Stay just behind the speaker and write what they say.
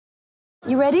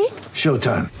You ready?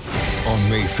 Showtime. On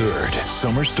May 3rd,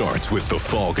 summer starts with The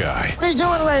Fall Guy. Let's do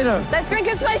it later. Let's drink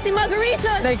a spicy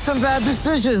margarita. Make some bad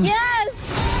decisions.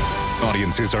 Yes!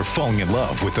 Audiences are falling in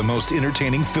love with the most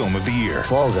entertaining film of the year.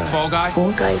 Fall Guy. Fall Guy?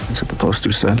 Fall guy. That's what the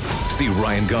poster said. See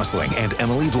Ryan Gosling and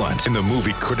Emily Blunt in the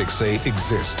movie critics say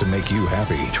exists to make you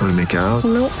happy. Trying to make it out?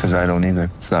 Nope. Because I don't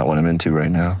either. It's not what I'm into right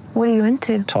now. What are you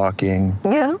into? Talking.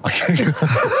 Yeah.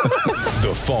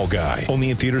 The Fall Guy.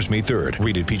 Only in theaters May 3rd.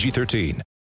 Rated PG-13.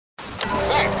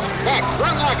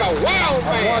 Run like a wild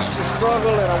man. I watched you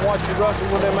struggle and I watched you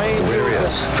wrestle with them angels. Here he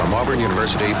is. From Auburn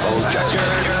University, Bo Jackson.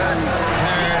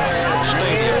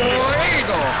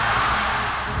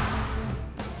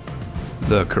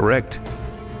 The correct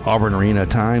Auburn Arena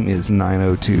time is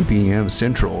 9:02 p.m.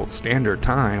 Central Standard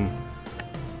Time.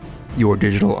 Your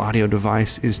digital audio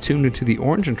device is tuned into the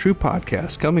Orange and True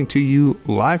podcast, coming to you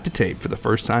live to tape for the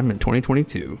first time in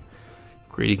 2022.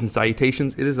 Greetings and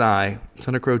salutations. It is I,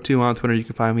 SonofCrow2 on Twitter. You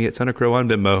can find me at SonofCrow on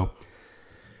Venmo.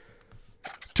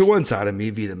 To one side of me,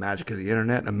 via the magic of the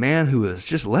internet, a man who has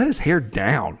just let his hair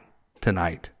down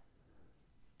tonight.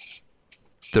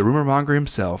 The rumor monger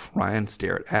himself, Ryan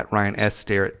Starrett, at Ryan S.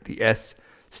 Starrett. The S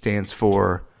stands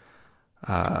for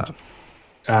I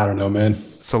don't know, man.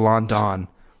 Salon Dawn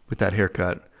with that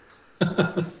haircut.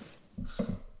 The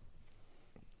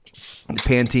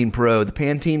Pantene Pro. The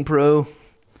Pantene Pro.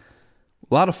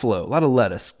 A lot of flow, a lot of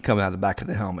lettuce coming out of the back of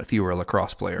the helmet if you were a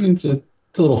lacrosse player. It's a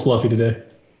little fluffy today.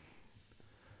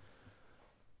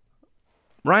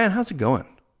 Ryan, how's it going?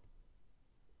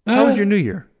 How was your New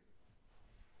Year?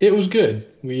 It was good.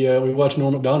 We watched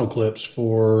Norm Macdonald clips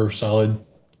for a solid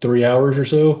 3 hours or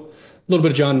so. A little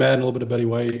bit of John Madden, a little bit of Betty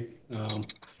White.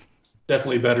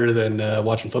 Definitely better than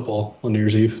watching football on New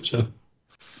Year's Eve. So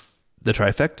The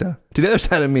trifecta. To the other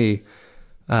side of me,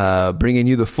 bringing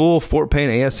you the full Fort Payne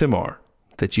ASMR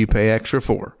that you pay extra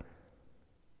for.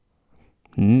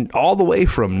 All the way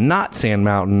from not Sand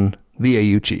Mountain, the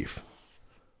AU Chief.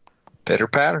 Pitter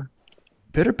patter.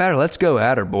 Pitter patter, let's go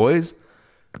at her, boys.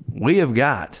 We have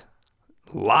got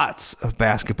lots of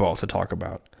basketball to talk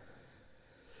about.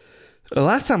 The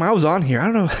last time I was on here, I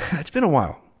don't know, it's been a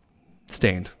while.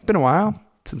 Stained. Been a while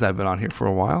since I've been on here for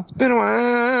a while. It's been a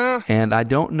while. And I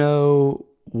don't know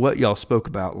what y'all spoke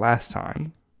about last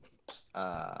time.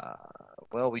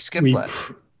 Well, we skipped that.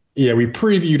 Yeah, we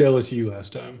previewed LSU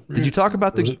last time. Did you talk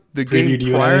about the game previewed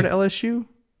prior UNA? to LSU?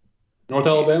 North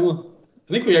Alabama?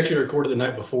 I think we actually recorded the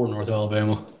night before North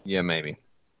Alabama. Yeah, maybe.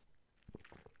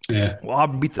 Yeah. Well,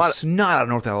 Auburn beat the snot out of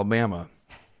North Alabama.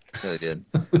 Yeah, they did.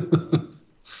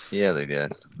 Yeah, they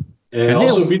did. And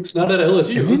also beat snot out of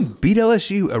LSU. And then beat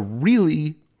LSU, a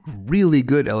really, really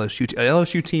good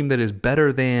LSU team that is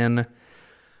better than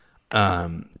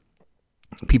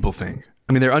people think.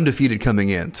 I mean, they're undefeated coming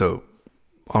in, so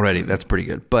already that's pretty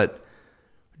good. But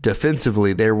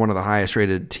defensively, they're one of the highest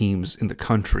rated teams in the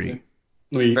country.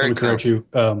 Let me correct you.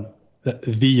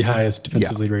 The highest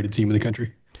defensively rated team in the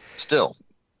country. Still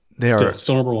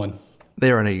number one.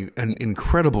 They are an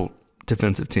incredible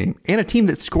defensive team and a team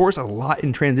that scores a lot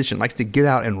in transition, likes to get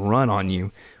out and run on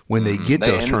you when they get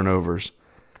those turnovers.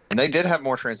 And they did have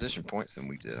more transition points than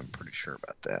we did. I'm pretty sure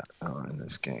about that in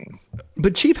this game.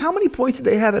 But, Chief, how many points did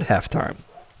they have at halftime?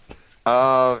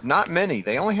 Not many.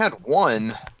 They only had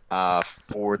one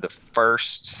for the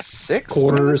first 6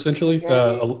 quarter, minutes. Essentially.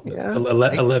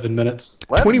 11 minutes.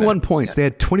 21 points. Yeah. They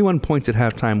had 21 points at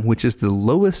halftime, which is the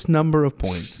lowest number of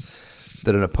points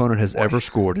that an opponent has ever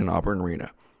scored in Auburn Arena.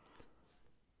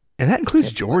 And that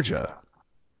includes Georgia,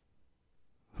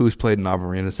 who's played in Auburn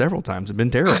Arena several times and been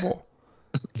terrible.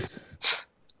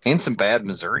 And some bad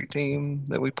Missouri team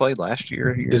that we played last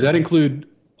year here. Does that include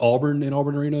Auburn in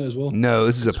Auburn Arena as well? No,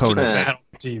 this is opponents.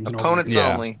 Opponents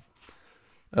only.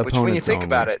 Which, when you think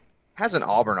about it, hasn't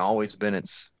Auburn always been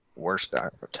its worst,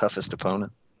 toughest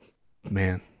opponent?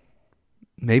 Man,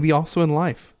 maybe also in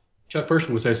life. Chuck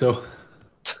Person would say so.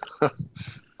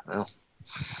 Well,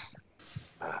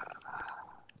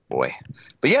 boy,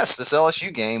 but yes, this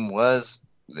LSU game was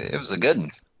a good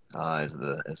one,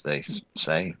 as they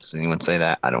say. Does anyone say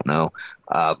that? I don't know,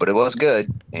 but it was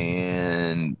good,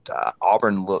 and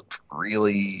Auburn looked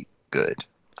really good,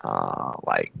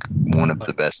 like one of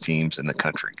the best teams in the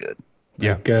country. Good,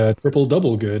 yeah, like, triple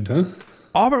double good, huh?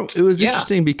 Auburn. It was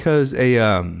interesting because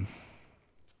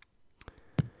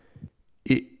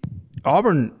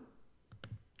Auburn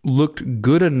looked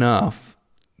good enough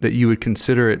that you would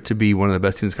consider it to be one of the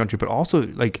best teams in the country, but also,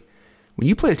 like, when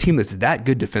you play a team that's that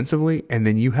good defensively, and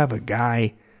then you have a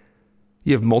guy,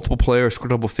 you have multiple players, score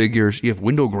double figures, you have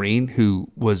Wendell Green,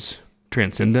 who was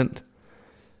transcendent.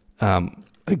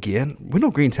 Again,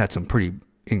 Wendell Green's had some pretty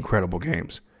incredible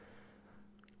games.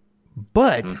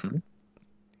 But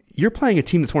you're playing a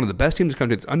team that's one of the best teams in the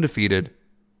country, that's undefeated,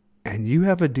 and you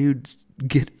have a dude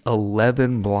get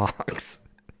 11 blocks.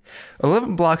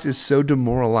 11 blocks is so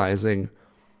demoralizing.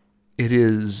 It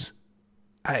is.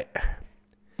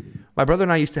 My brother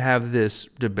and I used to have this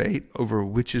debate over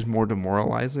which is more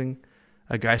demoralizing,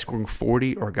 a guy scoring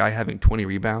 40 or a guy having 20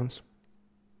 rebounds.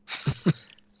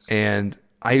 And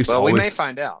I used to always, we may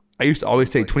find out. I used to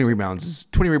always say 20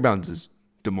 rebounds is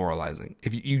demoralizing.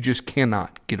 If you just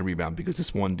cannot get a rebound because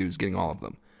this one dude's getting all of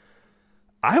them.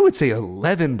 I would say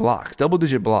 11 blocks,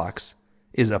 double-digit blocks,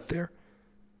 is up there.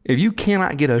 If you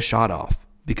cannot get a shot off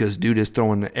because dude is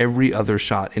throwing every other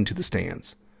shot into the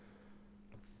stands,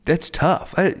 that's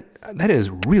tough. That is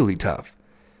really tough.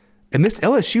 And this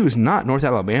LSU is not North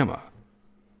Alabama.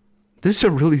 This is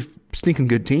a really stinking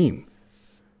good team.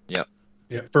 Yep.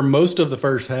 Yeah. For most of the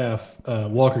first half,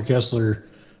 Walker Kessler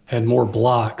had more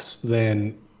blocks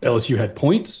than LSU had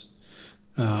points.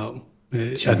 I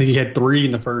think he had 3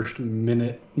 in the first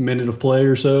minute of play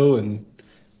or so, and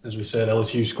as we said,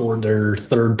 LSU scored their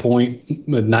third point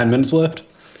with 9 minutes left.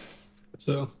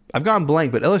 So I've gone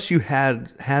blank, but LSU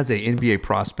has a NBA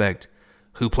prospect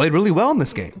who played really well in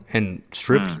this game and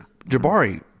stripped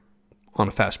Jabari on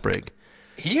a fast break.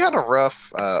 He had a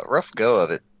rough go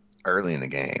of it early in the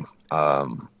game.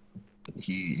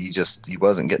 He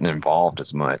wasn't getting involved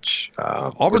as much.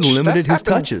 Auburn limited his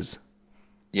touches.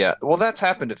 Yeah, well, that's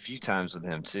happened a few times with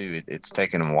him too. It's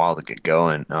taken him a while to get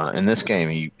going. In this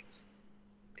game,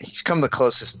 he's come the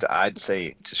closest, I'd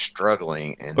say, to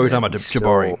struggling. And you're talking about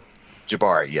Jabari.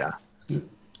 Jabari, yeah.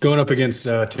 Going up against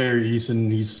Terry Eason,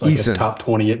 he's like a top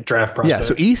 20 draft prospect. Yeah,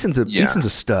 so Eason's a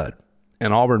stud,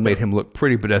 and Auburn made him look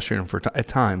pretty pedestrian at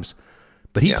times,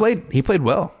 but he played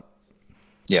well.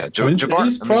 Yeah, Jabari.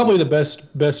 He's probably the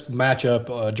best matchup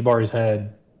Jabari's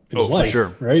had in his life, for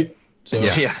sure. Right? So,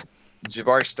 yeah.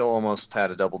 Jabari still almost had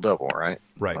a double-double, right?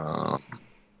 Right.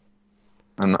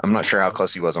 I'm not sure how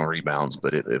close he was on rebounds,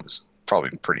 but it was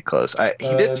probably pretty close.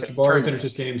 Jabari finished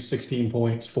this game 16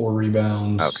 points, 4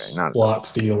 rebounds, block,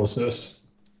 steal, assist.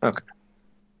 Okay.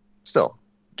 Still,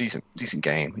 decent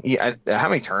game. How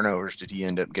many turnovers did he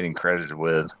end up getting credited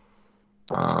with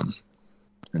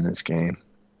in this game?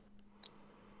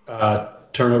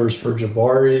 Turnovers for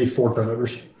Jabari, 4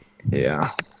 turnovers. Yeah.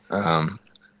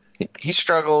 He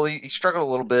struggled. He struggled a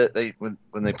little bit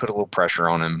when they put a little pressure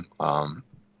on him.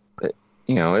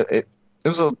 It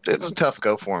was a tough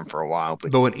go for him for a while.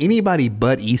 But when anybody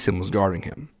but Eason was guarding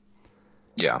him,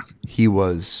 yeah, he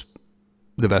was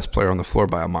the best player on the floor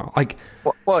by a mile.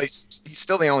 Well, he's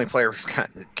still the only player we've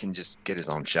got that can just get his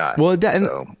own shot. Well,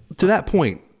 to that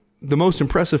point, the most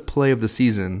impressive play of the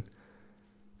season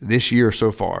this year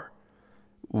so far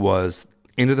was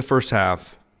into the first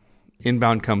half.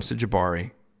 Inbound comes to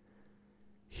Jabari.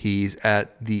 He's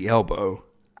at the elbow,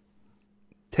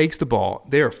 takes the ball.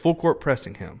 They are full court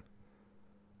pressing him.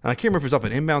 And I can't remember if it's off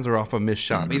an inbounds or off a missed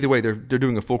shot. Mm-hmm. Either way, they're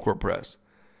doing a full court press.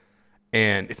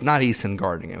 And it's not Eason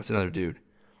guarding him. It's another dude.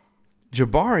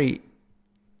 Jabari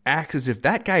acts as if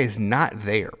that guy is not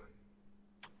there.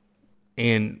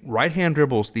 And right-hand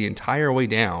dribbles the entire way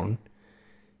down,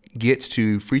 gets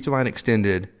to free throw line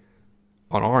extended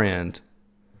on our end,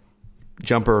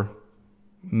 jumper,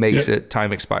 makes it,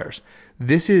 time expires.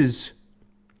 This is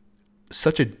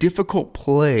such a difficult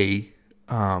play.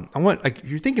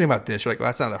 You're thinking about this, you're like, well,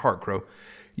 that's not the Heart Crow.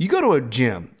 You go to a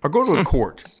gym or go to a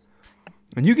court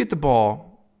and you get the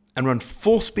ball and run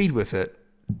full speed with it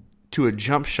to a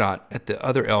jump shot at the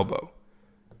other elbow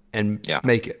and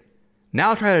make it.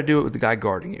 Now try to do it with the guy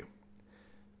guarding you.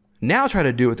 Now try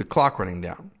to do it with the clock running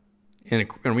down in an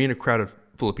arena crowded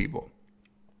full of people.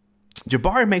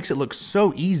 Jabari makes it look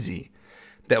so easy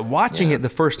that watching it the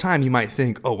first time, you might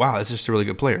think, oh, wow, that's just a really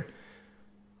good player.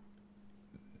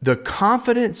 The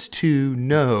confidence to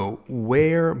know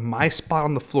where my spot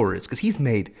on the floor is, because he's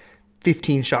made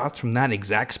 15 shots from that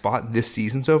exact spot this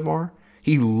season so far.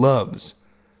 He loves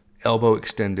elbow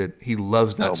extended. He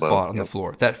loves that spot on the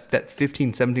floor. That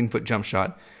 15, 17-foot jump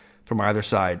shot from either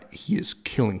side, he is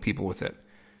killing people with it.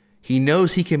 He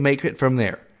knows he can make it from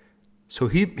there. So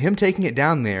him taking it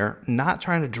down there, not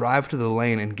trying to drive to the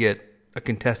lane and get a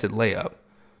contested layup,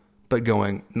 but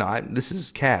going, no, this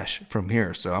is cash from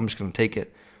here, so I'm just going to take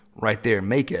it right there and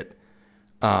make it.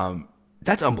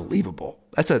 That's unbelievable.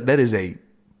 That is a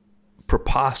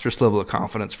preposterous level of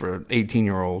confidence for an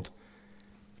 18-year-old,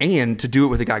 and to do it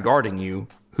with a guy guarding you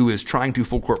who is trying to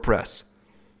full court press,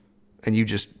 and you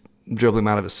just dribble him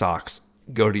out of his socks,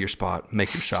 go to your spot,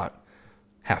 make your shot,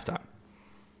 halftime.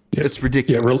 Yeah. It's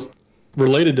ridiculous. Yeah,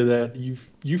 related to that,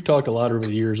 you've talked a lot over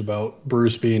the years about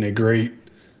Bruce being a great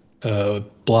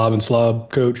blob and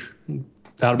slob coach.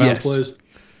 out of bounds Yes. plays.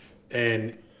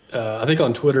 And I think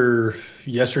on Twitter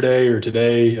yesterday or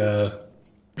today,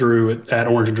 Drew at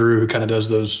Orange and Drew, who kind of does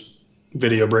those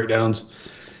video breakdowns,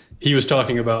 he was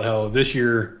talking about how this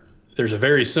year there's a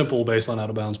very simple baseline out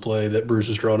of bounds play that Bruce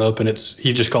has drawn up, and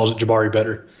he just calls it Jabari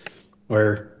better,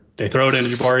 where they throw it into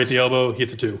Jabari at the elbow, he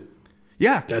hits a 2.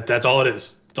 Yeah. That's all it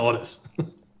is. That's all it is.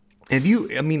 If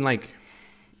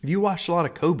you watched a lot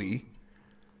of Kobe,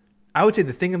 I would say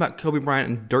the thing about Kobe Bryant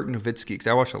and Dirk Nowitzki, because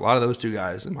I watched a lot of those two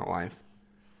guys in my life,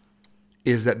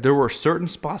 is that there were certain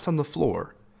spots on the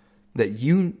floor that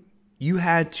you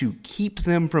had to keep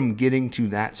them from getting to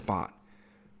that spot.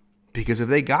 Because if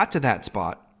they got to that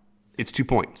spot, it's 2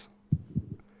 points.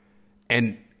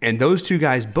 And those two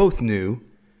guys both knew,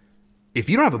 if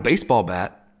you don't have a baseball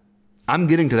bat, I'm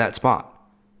getting to that spot.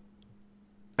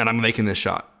 And I'm making this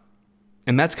shot.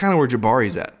 And that's kind of where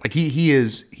Jabari's at. Like he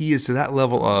is to that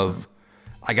level of,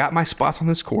 I got my spots on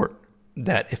this court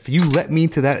that if you let me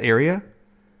to that area,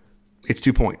 it's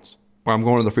 2 points. Or I'm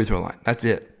going to the free throw line. That's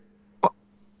it.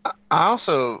 I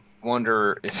also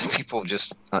wonder if people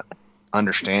just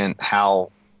understand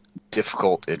how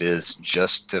difficult it is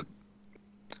just to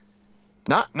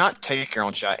not take your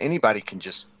own shot. Anybody can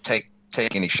just take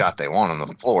any shot they want on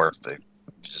the floor if they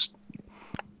just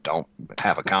don't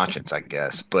have a conscience, I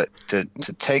guess. But to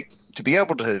be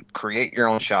able to create your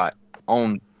own shot,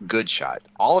 own good shot.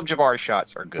 All of Jabari's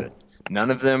shots are good. None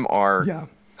of them are. Yeah.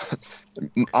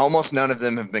 Almost none of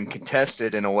them have been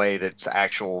contested in a way that's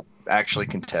actually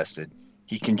contested.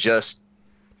 He can just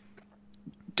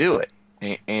do it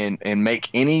and make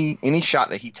any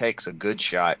shot that he takes a good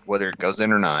shot, whether it goes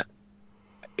in or not.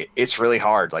 It's really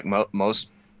hard. Like most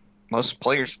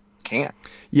players can't.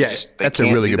 Yeah, that's a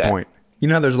really good point. You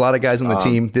know, there's a lot of guys on the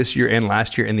team this year and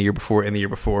last year and the year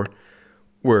before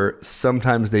where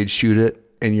sometimes they'd shoot it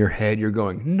in your head. You're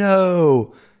going,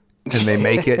 no. And they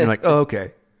make it. And you're like, oh,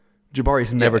 okay.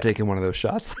 Jabari's never taken one of those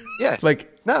shots. Yeah.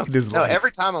 Like, no.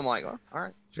 Every time I'm like, oh, all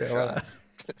right. Sure.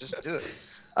 Just do it.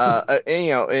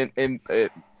 And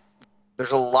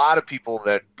there's a lot of people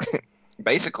that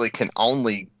basically can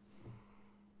only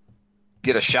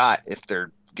get a shot if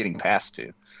they're getting passed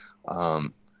to.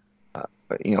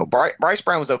 Bryce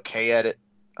Brown was okay at it.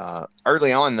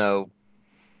 Early on, though,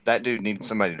 that dude needed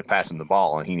somebody to pass him the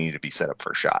ball, and he needed to be set up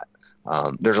for a shot.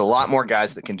 There's a lot more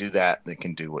guys that can do that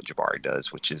can do what Jabari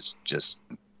does, which is just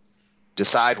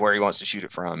decide where he wants to shoot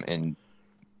it from and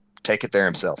take it there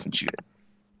himself and shoot it.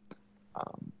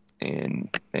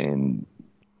 And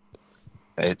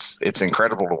it's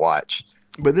incredible to watch.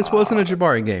 But this wasn't a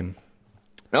Jabari game.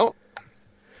 No.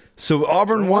 So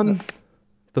Auburn won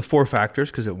the 4 factors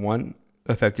because it won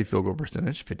effective field goal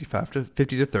percentage, 50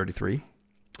 to 33.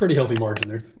 Pretty healthy margin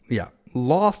there. Yeah.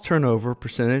 Lost turnover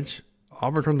percentage.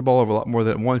 Auburn turned the ball over a lot more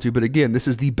than it wanted to. But again, this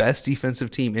is the best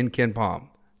defensive team in Ken Pom,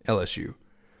 LSU.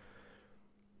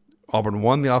 Auburn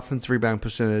won the offensive rebound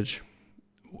percentage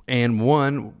and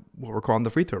won what we're calling the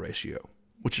free throw ratio,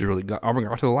 which is really Auburn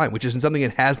got to the line, which isn't something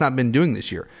it has not been doing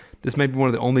this year. This may be one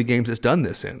of the only games it's done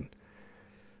this in.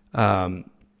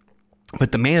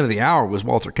 But the man of the hour was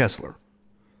Walter Kessler,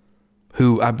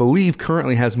 who I believe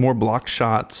currently has more blocked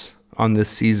shots on this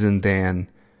season than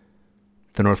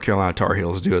the North Carolina Tar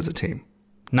Heels do as a team.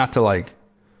 Not to more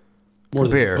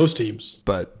compare, than most teams,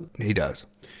 but he does.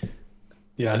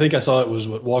 Yeah, I think I saw it was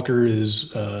what Walker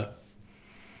is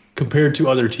compared to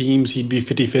other teams. He'd be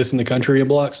 55th in the country in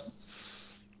blocks.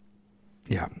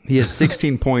 Yeah, he had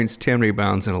 16 points, 10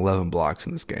 rebounds, and 11 blocks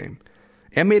in this game,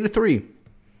 and made a 3.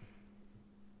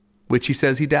 Which he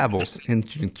says he dabbles in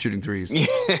shooting threes.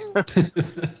 Yeah.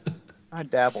 I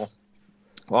dabble.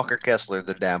 Walker Kessler,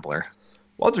 the dabbler.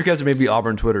 Walter Kessler may be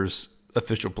Auburn Twitter's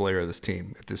official player of this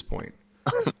team at this point.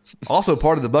 Also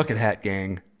part of the Bucket Hat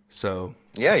gang. So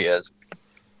yeah, he is.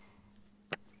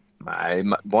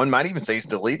 One might even say he's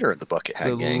the leader of the Bucket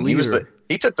Hat gang.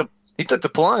 He took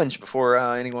the plunge before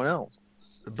anyone else.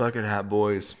 The Bucket Hat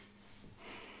boys.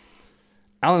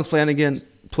 Alan Flanagan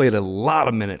played a lot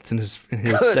of minutes in his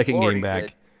second game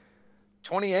back.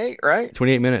 28, right?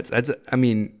 28 minutes.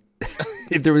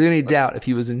 If there was any doubt if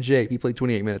he was in shape, he played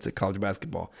 28 minutes at college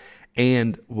basketball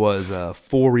and was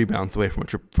 4 rebounds away from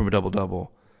a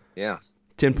double-double. Yeah.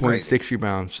 10 points, 6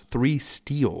 rebounds, 3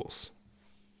 steals.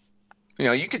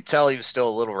 You could tell he was still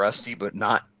a little rusty, but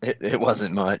it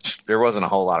wasn't much. There wasn't a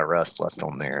whole lot of rust left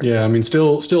on there. Yeah,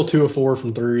 still 2 of 4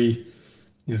 from 3.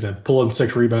 He's pulling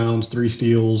 6 rebounds, 3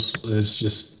 steals. It's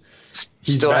just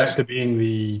he's still back to being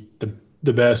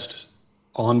the best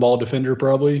on-ball defender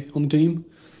probably on the team.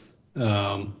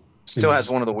 Still has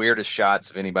one of the weirdest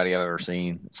shots of anybody I've ever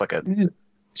seen. It's like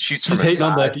shoots from his hating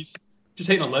side. on lefties. Just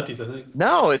hating on lefties, I think.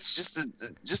 No, it's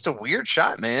just a weird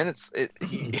shot, man.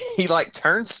 He like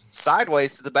turns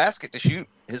sideways to the basket to shoot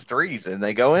his threes, and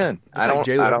they go in. I don't.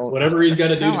 Whatever he's got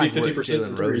to do to like be what 50%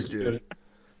 Jalen Rose did.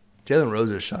 Jalen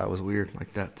Rose's shot was weird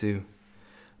like that too.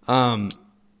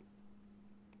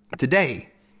 Today,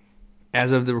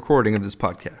 as of the recording of this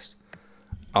podcast,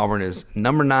 Auburn is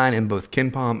number 9 in both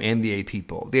KenPom and the AP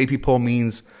poll. The AP poll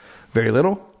means very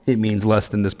little. It means less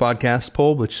than this podcast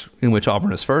poll, in which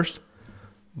Auburn is first.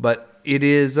 But it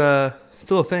is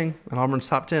still a thing, and Auburn's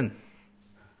top 10.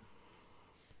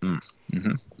 Number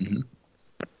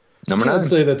 9. I'd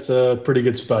say that's a pretty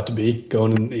good spot to be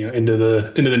going into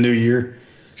the new year.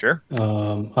 Sure.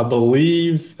 I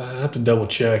believe I have to double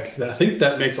check. I think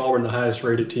that makes Auburn the highest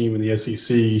rated team in the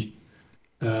SEC.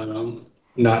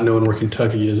 Not knowing where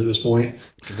Kentucky is at this point.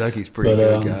 Kentucky's pretty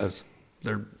good, guys.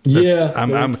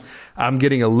 I'm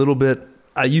getting a little bit.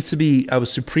 I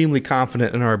was supremely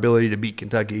confident in our ability to beat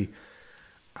Kentucky.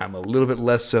 I'm a little bit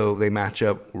less so. They match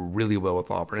up really well with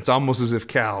Auburn. It's almost as if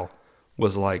Cal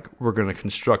was like, we're going to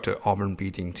construct an Auburn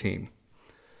beating team.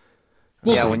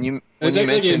 Yeah, when you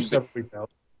mentioned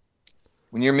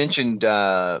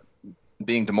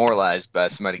being demoralized by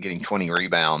somebody getting 20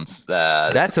 rebounds,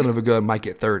 that son of a gun might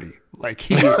get 30. Like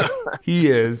he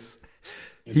is.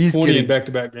 He's 20 getting in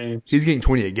back-to-back games. He's getting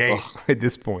 20 a game at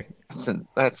this point.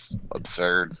 That's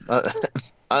absurd.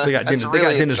 They got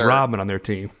Dennis Rodman on their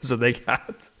team. That's what they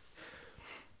got.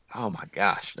 Oh my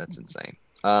gosh, that's insane.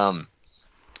 I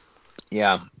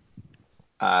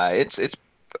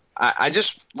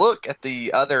just look at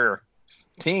the other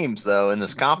teams though in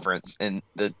this conference and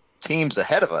the teams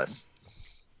ahead of us,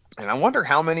 and I wonder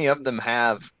how many of them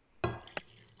have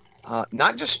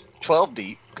not just 12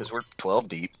 deep, because we're 12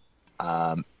 deep,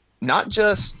 not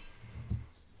just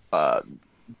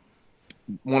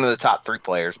one of the top 3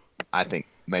 players. I think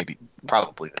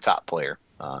probably the top player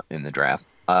in the draft,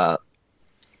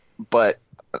 but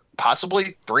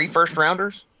possibly 3 first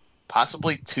rounders,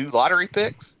 possibly 2 lottery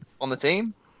picks on the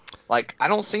team. Like, I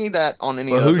don't see that on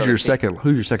any of those other teams.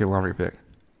 Who's your second lottery pick?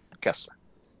 Kessler.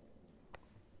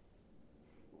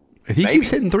 If he keeps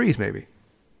hitting threes, maybe.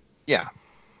 Yeah.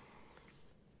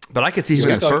 But I could see him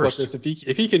in the first.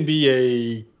 If he can be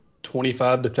a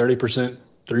 25 to 30%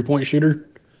 3-point shooter,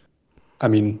 I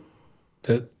mean,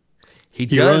 he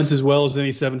runs as well as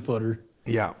any 7-footer.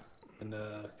 Yeah. And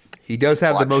he does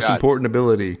have the most shots. important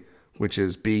ability, which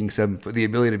is being the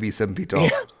ability to be 7 feet tall.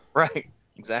 Yeah, right.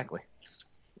 Exactly.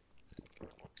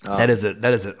 That is an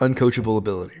uncoachable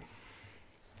ability.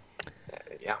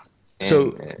 Yeah.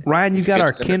 So, Ryan, you got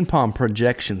our KenPom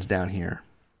projections down here.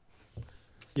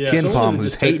 Yeah, KenPom,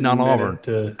 who's hating on Auburn.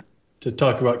 To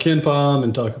talk about KenPom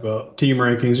and talk about team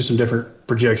rankings, just some different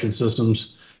projection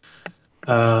systems.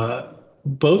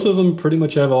 Both of them pretty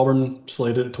much have Auburn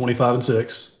slated at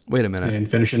 25-6. Wait a minute. And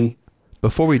finishing.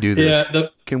 Before we do this,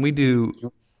 can we do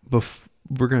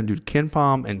we're going to do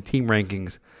KenPom and team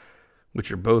rankings,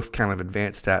 which are both kind of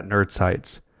advanced stat nerd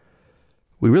sites.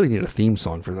 We really need a theme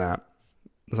song for that.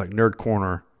 It's like Nerd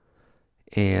Corner.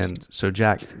 And so,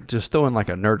 Jack, just throw in like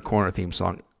a Nerd Corner theme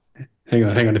song. Hang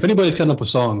on. If anybody's coming up with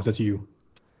songs, that's you.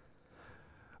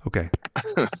 Okay.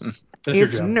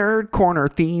 It's Nerd Corner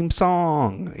theme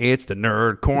song. It's the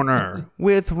Nerd Corner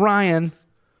with Ryan.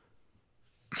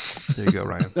 There you go,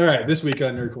 Ryan. All right, this week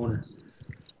on Nerd Corner.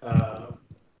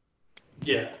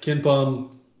 KenPom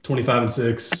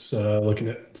 25-6, looking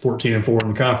at 14-4 in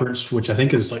the conference, which I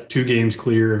think is like 2 games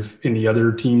clear of any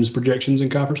other team's projections in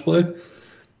conference play.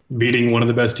 Beating one of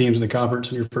the best teams in the conference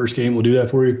in your first game will do that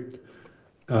for you.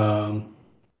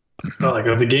 Like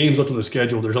of the games left on the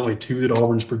schedule, there's only 2 that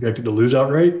Auburn's projected to lose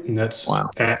outright, and that's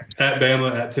at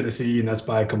Bama, at Tennessee, and that's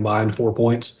by a combined 4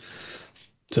 points.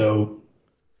 So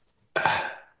I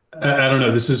don't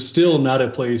know. This is still not a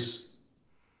place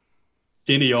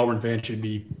any Auburn fan should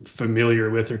be familiar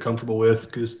with or comfortable with,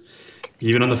 because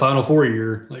even on the Final Four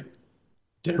year, like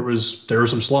there were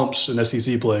some slumps in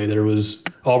SEC play.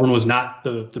 Auburn was not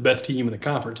the best team in the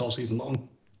conference all season long.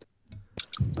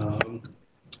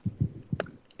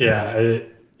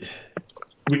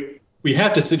 We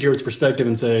have to sit here with perspective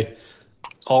and say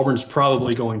Auburn's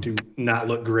probably going to not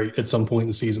look great at some point in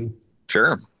the season.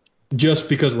 Sure. Just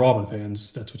because we're Auburn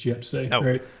fans, that's what you have to say,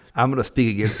 right? I'm going to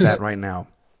speak against that right now.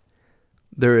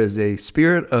 There is a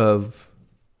spirit of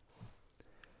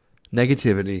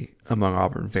negativity among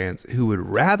Auburn fans who would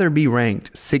rather be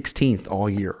ranked 16th all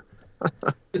year.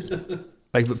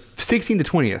 Like 16th to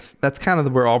 20th. That's kind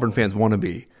of where Auburn fans want to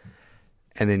be.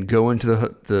 And then go into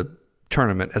the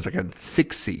tournament as like a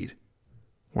 6th seed.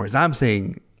 Whereas I'm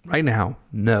saying right now,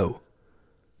 no.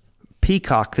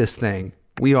 Peacock this thing.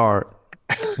 We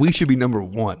should be number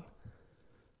 1.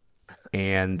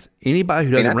 And anybody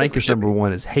who doesn't rank us number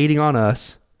one is hating on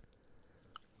us.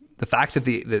 The fact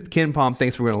that Ken Palm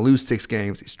thinks we're going to lose 6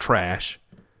 games is trash.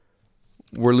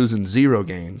 We're losing 0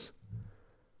 games.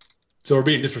 So we're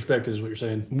being disrespected, is what you're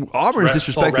saying. Auburn's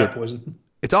disrespected. All rat poison.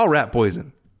 It's all rat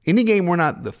poison. Any game we're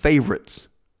not the favorites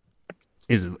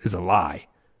is a lie.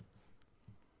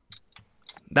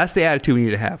 That's the attitude we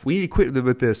need to have. We need to quit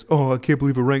with this. Oh, I can't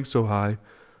believe we're ranked so high.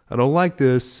 I don't like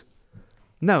this.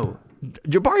 No,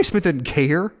 Jabari Smith doesn't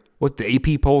care what the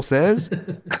AP poll says.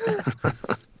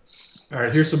 All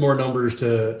right, here's some more numbers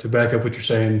to back up what you're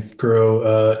saying,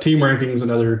 Crow. Team Rankings,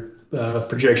 another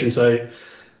projection site.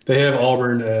 They have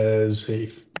Auburn as a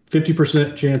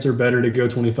 50% chance or better to go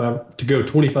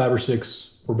 25 or 6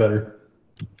 or better.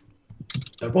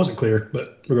 That wasn't clear,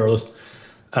 but regardless.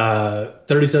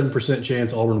 37%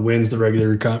 chance Auburn wins the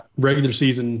regular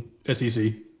season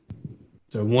SEC.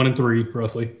 So 1-3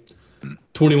 roughly.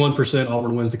 21%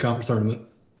 Auburn wins the conference tournament.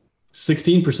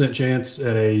 16% chance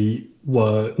at a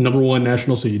number 1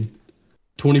 national seed.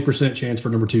 20% chance for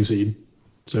number 2 seed.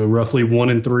 So roughly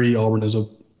 1-3 Auburn is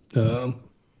a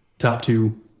top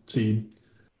 2 seed.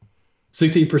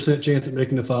 16% chance at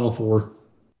making the Final Four.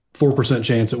 4%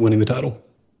 chance at winning the title.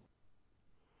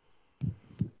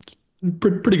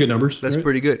 Pretty good numbers. That's right?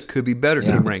 pretty good. Could be better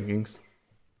team rankings.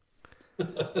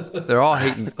 They're all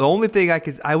hating. The only thing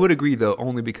I would agree though,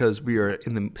 only because we are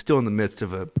still in the midst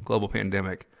of a global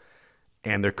pandemic,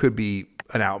 and there could be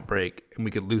an outbreak, and we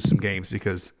could lose some games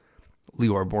because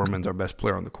Leor Borman's our best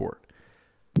player on the court.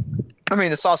 I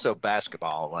mean, it's also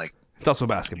basketball. Like, it's also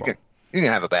basketball. You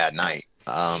can have a bad night.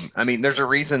 I mean, there's a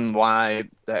reason why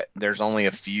that there's only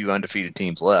a few undefeated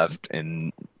teams left,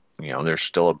 and there's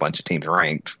still a bunch of teams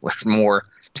ranked. There's more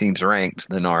teams ranked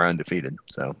than are undefeated.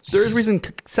 So there's a reason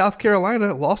South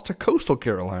Carolina lost to Coastal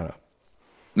Carolina.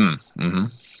 Mm-hmm.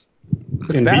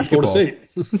 It's basketball.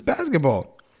 It's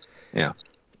basketball. Yeah.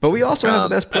 But we also have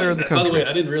the best player in the country. By the way,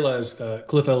 I didn't realize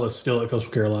Cliff Ellis still at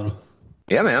Coastal Carolina.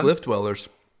 Yeah, man. Cliff Dwellers.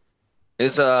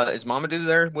 Is Mamadou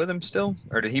there with him still,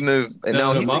 or did he move?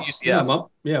 No, he's at UCF.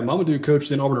 Mamadou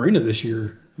coached in Auburn Arena this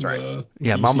year. That's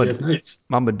right.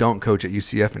 Mama don't coach at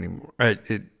UCF anymore. At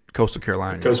Coastal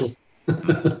Carolina. Coastal.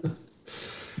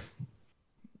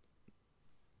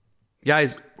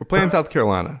 Guys, we're playing South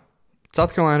Carolina.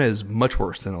 South Carolina is much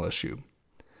worse than LSU.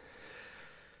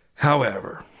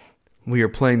 However, we are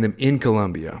playing them in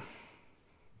Columbia.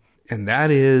 And that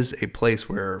is a place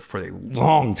where, for a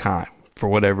long time, for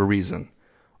whatever reason,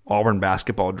 Auburn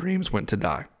basketball dreams went to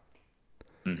die.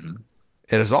 Mm-hmm.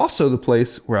 It is also the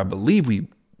place where I believe we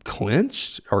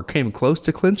clinched or came close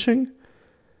to clinching.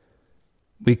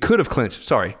 We could have clinched.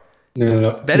 Sorry.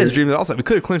 No. That is a dream that also. We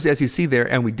could have clinched the SEC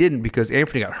there, and we didn't because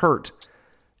Anthony got hurt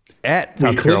at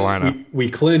South Carolina.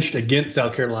 We clinched against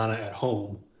South Carolina at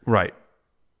home. Right.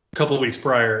 A couple of weeks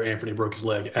prior, Anthony broke his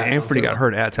leg. Anthony got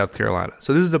hurt at South Carolina.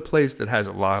 So this is a place that has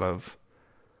a lot of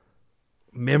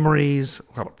memories,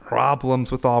 a lot of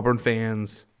problems with Auburn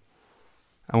fans.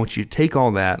 I want you to take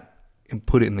all that and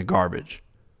put it in the garbage,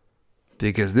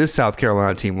 because this South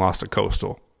Carolina team lost to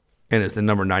Coastal and is the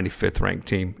number 95th ranked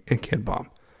team in KenPom.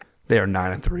 They are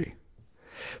 9-3.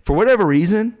 For whatever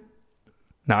reason,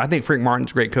 now I think Frank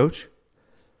Martin's a great coach.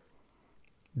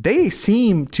 They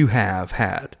seem to have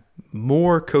had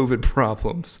more COVID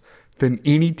problems than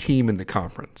any team in the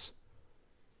conference.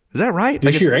 Is that right?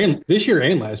 This year and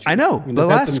last year. I know. The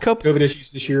last couple COVID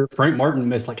issues this year. Frank Martin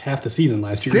missed like half the season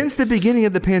last year. Since the beginning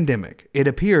of the pandemic, it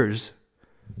appears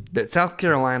that South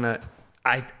Carolina,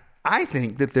 I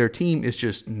think that their team is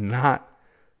just not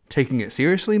taking it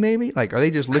seriously. Maybe like, are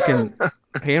they just licking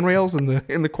handrails in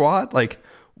the quad? Like,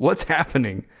 what's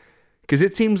happening? Because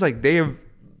it seems like they have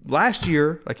last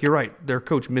year. Like, you're right, their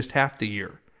coach missed half the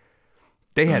year.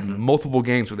 They had multiple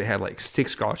games where they had like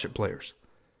 6 scholarship players.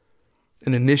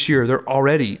 And then this year,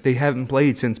 they haven't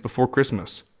played since before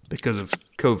Christmas because of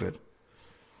COVID.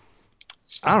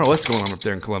 I don't know what's going on up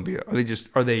there in Columbia.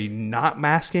 Are they not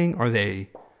masking? Are they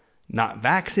not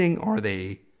vaxxing? Are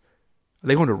they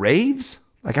going to raves?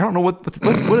 Like, I don't know what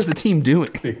is the team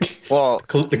doing? Well,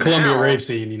 the Columbia rave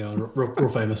scene, real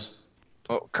famous.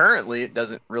 Well, currently it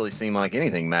doesn't really seem like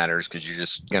anything matters because you're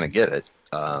just going to get it.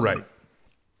 Right.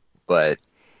 But,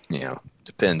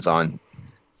 depends on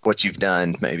what you've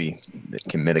done, maybe that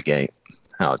can mitigate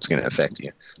how it's going to affect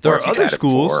you. There are other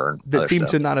schools that seem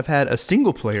to not have had a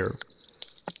single player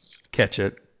catch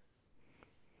it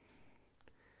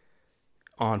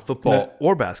on football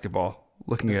or basketball,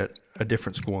 looking at a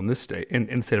different school in this state, in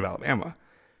the state of Alabama,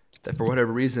 that for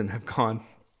whatever reason have gone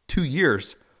 2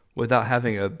 years without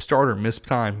having a starter miss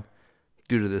time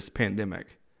due to this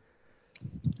pandemic.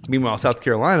 Meanwhile, South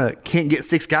Carolina can't get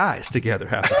 6 guys together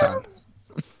half the time.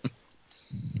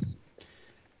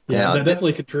 Yeah, that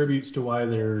definitely contributes to why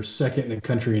they're second in the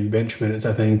country in bench minutes.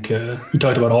 I think you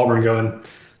talked about Auburn going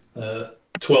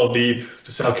 12 deep.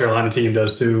 The South Carolina team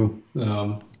does too.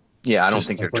 I don't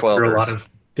think they're 12. There are a lot of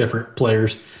different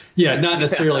players. Yeah, not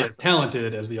necessarily as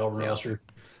talented as the Auburn roster,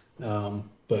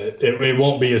 but it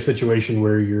won't be a situation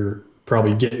where you're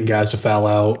probably getting guys to foul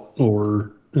out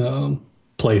or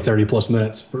play 30-plus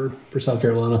minutes for South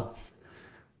Carolina.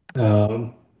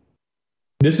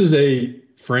 This is a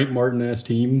Frank Martin-esque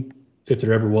team, if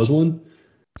there ever was one.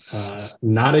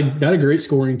 Not a great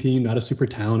scoring team, not a super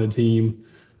talented team,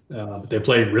 but they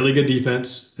play really good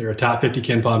defense. They're a top 50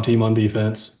 KenPom team on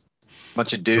defense.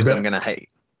 Bunch of dudes I'm going to hate.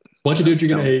 Bunch of dudes you're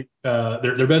going to hate.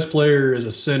 Their best player is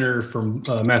a center from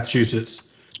Massachusetts.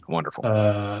 Wonderful.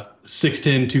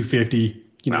 6'10", 250.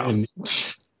 You know,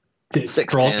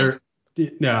 6'10".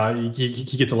 No, he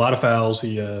gets a lot of fouls.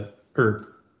 He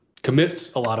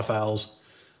commits a lot of fouls,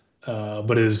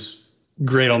 but is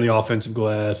great on the offensive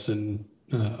glass and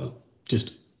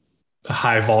just a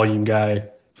high volume guy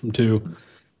from two.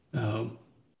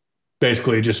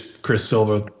 Basically, just Chris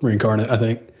Silva reincarnate, I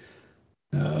think.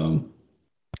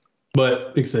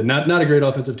 But like I said, not a great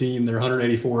offensive team. They're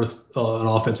 184th on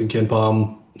offense in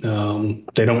KenPom.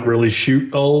 They don't really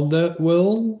shoot all that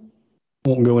well.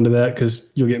 Won't go into that because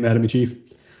you'll get mad at me, Chief.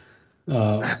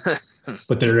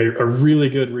 But they're a really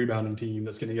good rebounding team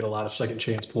that's going to get a lot of second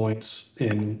chance points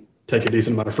and take a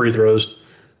decent amount of free throws.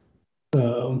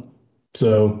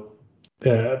 So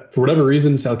for whatever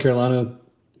reason, South Carolina,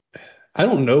 I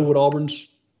don't know what Auburn's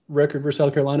record for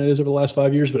South Carolina is over the last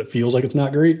 5 years, but it feels like it's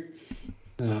not great.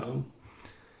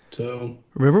 So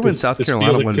remember when South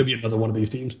Carolina feels like it could be another one of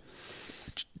these teams.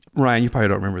 Ryan, you probably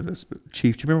don't remember this, but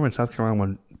Chief, do you remember when South Carolina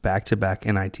won back-to-back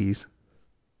NITs?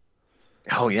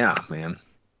 Oh yeah, man,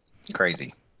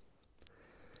 crazy.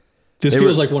 This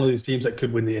feels like one of these teams that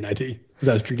could win the NIT. Is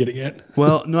that what you're getting at?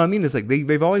 Well, no, I mean it's like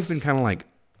they've always been kind of like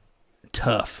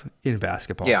tough in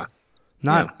basketball. Yeah,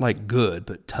 not like good,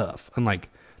 but tough. And like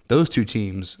those two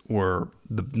teams were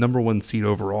the number one seed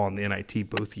overall in the NIT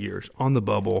both years on the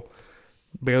bubble.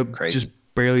 Just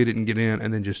barely didn't get in,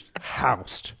 and then just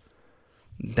housed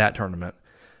that tournament.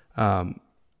 And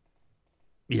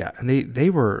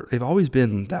they've always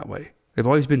been that way. They've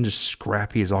always been just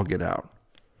scrappy as all get out.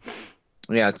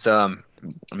 Yeah, it's I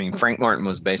mean, Frank Martin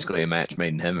was basically a match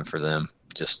made in heaven for them,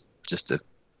 just to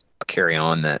carry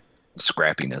on that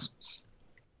scrappiness.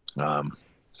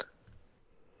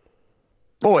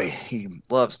 Boy, he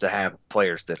loves to have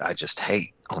players that I just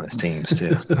hate on his teams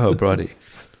too. Oh, buddy.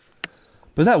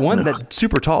 But that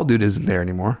super tall dude isn't there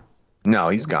anymore. No,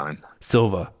 he's gone.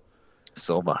 Silva.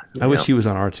 I wish he was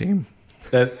on our team.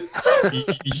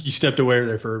 You stepped away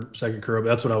there for a second, Kuro.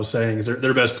 That's what I was saying. Is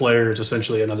their best player is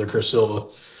essentially another Chris Silva.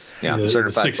 Yeah, he's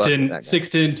certified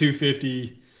 6'10",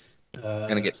 250.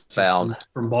 Gonna get fouled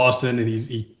from Boston, and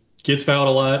he gets fouled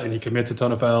a lot, and he commits a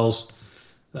ton of fouls.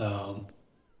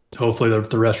 Hopefully, the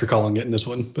refs are calling it in this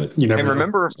one, but you never. Hey,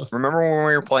 remember when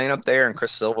we were playing up there, and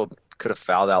Chris Silva could have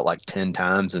fouled out like 10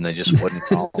 times, and they just wouldn't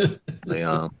call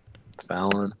the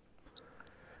fouling.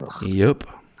 Yep.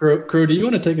 Crow, do you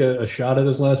want to take a shot at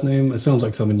his last name? It sounds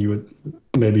like something you would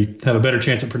maybe have a better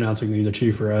chance of pronouncing than either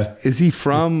Chief or I. Is he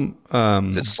from?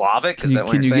 Is it Slavic? Is that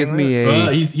what you're saying? Can you give me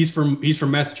a? He's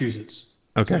from Massachusetts.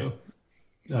 Okay.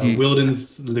 So,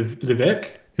 Wildens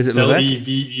Levesque. Is it Levesque?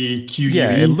 Leveque?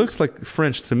 Yeah, it looks like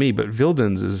French to me, but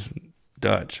Wildens is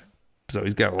Dutch, so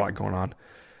he's got a lot going on.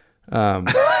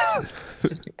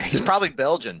 He's probably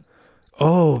Belgian.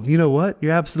 Oh, you know what?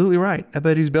 You're absolutely right. I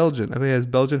bet he's Belgian. I bet he has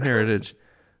Belgian heritage.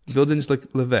 Wildens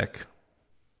Levesque.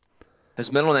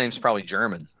 His middle name's probably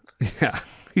German. Yeah,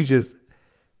 he's just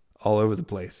all over the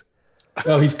place.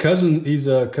 Oh, he's cousins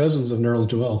of Nerlens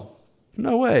Joel.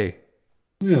 No way.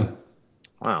 Yeah.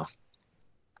 Wow.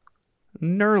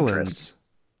 Nerlens,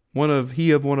 one of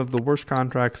the worst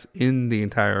contracts in the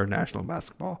entire National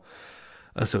Basketball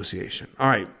Association. All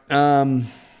right.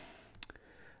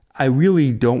 I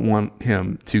really don't want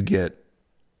him to get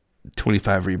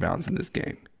 25 rebounds in this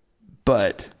game,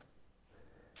 but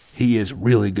he is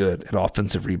really good at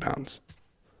offensive rebounds.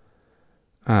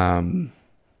 And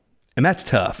that's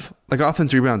tough. Like,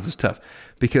 offensive rebounds is tough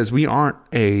because we aren't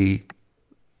a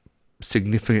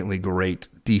significantly great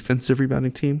defensive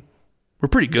rebounding team. We're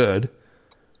pretty good.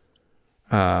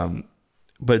 But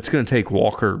it's going to take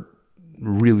Walker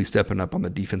really stepping up on the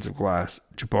defensive glass,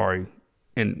 Jabari.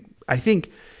 And I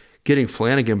think getting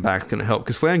Flanagan back is going to help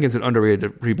because Flanagan's an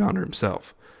underrated rebounder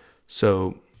himself.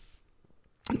 So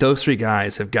those three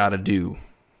guys have got to do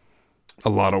a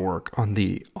lot of work on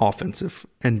the offensive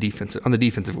and defensive, on the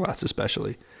defensive glass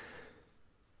especially.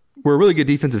 We're a really good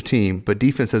defensive team, but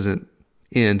defense hasn't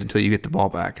end until you get the ball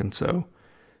back. And so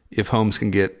if Holmes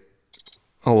can get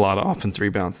a lot of offense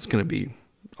rebounds, it's going to be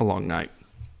a long night.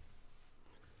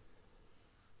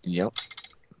 Yep.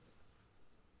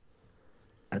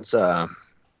 That's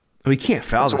we can't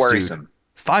foul this worrisome. dude.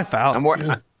 5 fouls.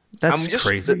 That's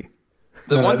crazy.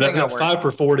 The one thing 5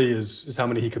 per 40 is how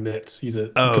many he commits. He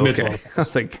commits a lot. I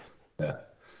was like, yeah.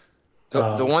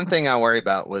 The one thing I worry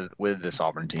about with this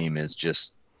Auburn team is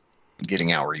just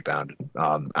getting out rebounded.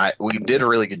 We did a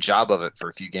really good job of it for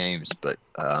a few games, but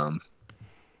I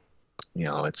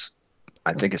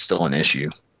think it's still an issue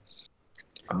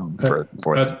for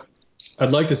them.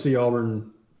 I'd like to see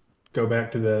Auburn go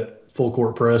back to that full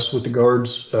court press with the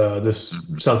guards. This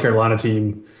South Carolina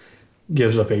team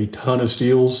gives up a ton of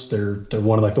steals. They're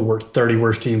one of like the 30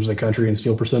 worst teams in the country in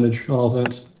steal percentage on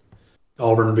offense.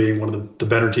 Auburn being one of the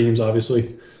better teams,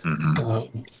 obviously.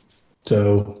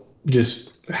 So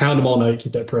just hound them all night,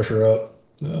 keep that pressure up.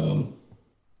 And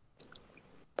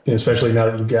especially now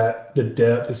that you've got the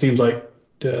depth, it seems like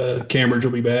Cambridge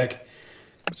will be back.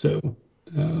 So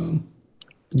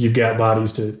you've got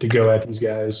bodies to go at these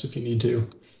guys if you need to.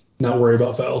 Not worry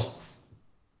about fouls.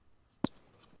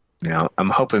 Yeah, I'm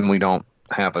hoping we don't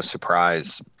have a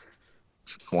surprise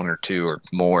 1 or 2 or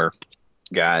more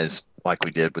guys like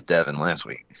we did with Devin last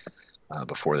week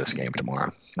before this game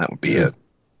tomorrow. That would be a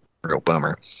real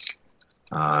bummer.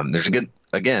 There's a good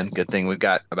thing we've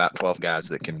got about 12 guys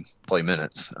that can play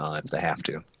minutes if they have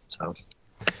to. So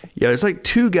yeah, there's like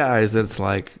 2 guys that's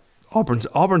like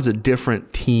Auburn's a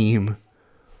different team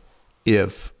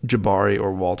if Jabari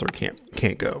or Walter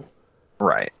can't go.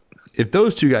 Right. If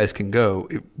those 2 guys can go,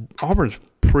 Auburn's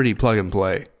pretty plug and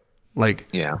play.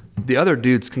 Like, the other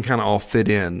dudes can kind of all fit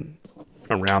in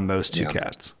around those 2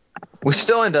 cats. We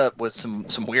still end up with some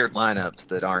weird lineups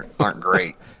that aren't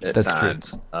great at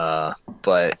times.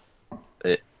 But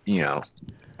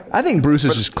I think Bruce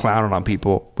is just clowning on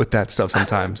people with that stuff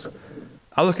sometimes.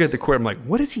 I look at the court, I'm like,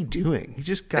 what is he doing? He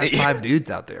just got 5 dudes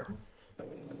out there.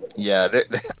 Yeah,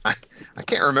 I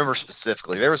can't remember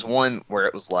specifically. There was one where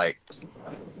it was like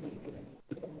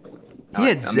he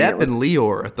had Zepp and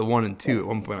Lior at the 1 and 2 at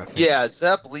one point, I think. Yeah,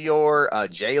 Zepp, Lior,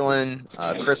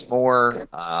 Jalen, Chris Moore,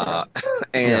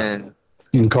 and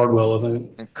Cardwell, I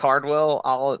think. And Cardwell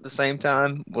all at the same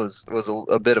time was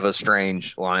a bit of a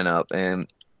strange lineup. And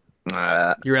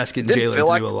you're asking Jalen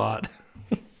to do a lot.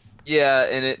 Yeah,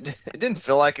 and it didn't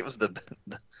feel like it was the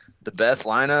best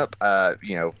lineup.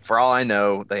 For all I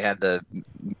know, they had the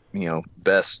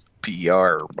best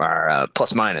PER or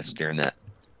plus minus during that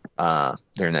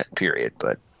period,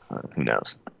 but who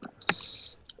knows?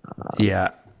 Yeah,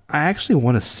 I actually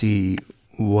want to see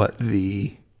what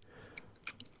the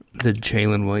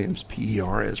Jalen Williams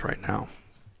PER is right now.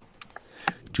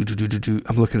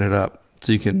 I'm looking it up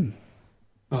so you can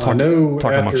talk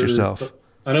amongst yourself.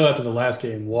 I know after the last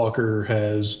game, Walker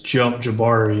has jumped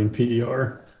Jabari in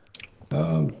PER.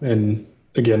 And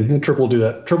again,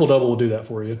 triple-double will do that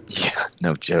for you. Yeah,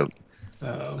 no joke.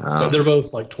 But they're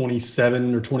both like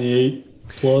 27 or 28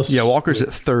 plus. Yeah, Walker's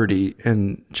at 30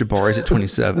 and Jabari's at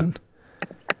 27.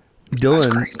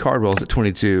 Dylan Cardwell's at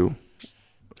 22.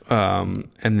 And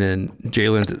then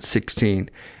Jalen's at 16.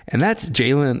 And that's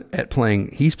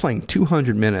Jalen he's playing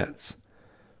 200 minutes,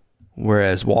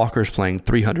 whereas Walker's playing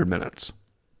 300 minutes.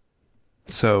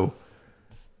 So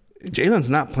Jalen's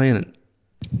not playing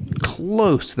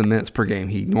close to the minutes per game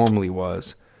he normally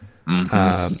was.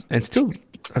 And still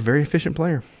a very efficient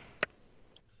player.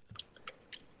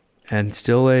 And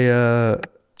still a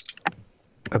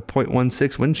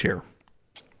 0.16 win share.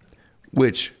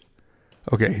 Which,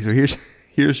 okay, so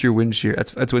here's your win share.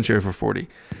 That's win share for 40.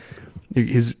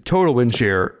 His total win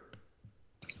share,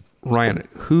 Ryan,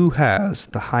 who has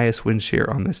the highest win share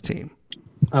on this team?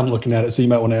 I'm looking at it, so you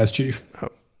might want to ask Chief. Oh,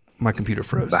 my computer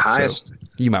froze. The highest so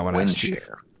you might want to win ask Chief.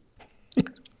 share.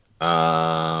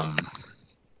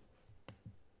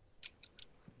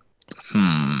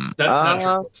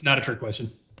 That's not a trick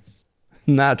question.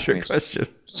 Not a trick question.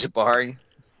 Jabari.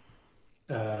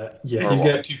 He's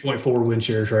got 2.4 win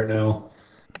shares right now,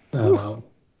 and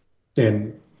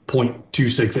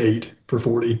 0.268 per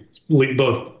 40,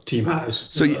 both team highs.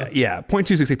 So yeah,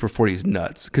 0.268 per 40 is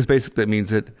nuts because basically that means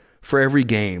that for every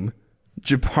game,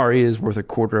 Jabari is worth a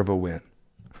quarter of a win.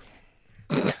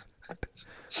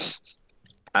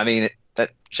 I mean,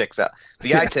 that checks out.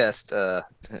 The eye test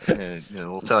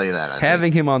will tell you that.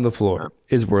 Having him on the floor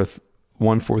is worth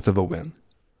 1/4 of a win.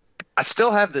 I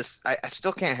still have this. I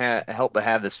still can't help but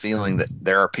have this feeling that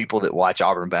there are people that watch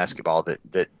Auburn basketball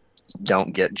that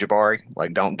don't get Jabari,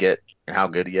 like don't get how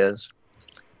good he is.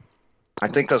 I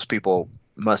think those people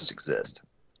must exist.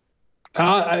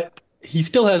 I he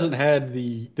still hasn't had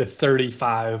the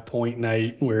 35-point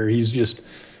night where he's just,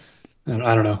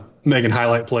 I don't know, making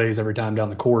highlight plays every time down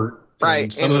the court. Right.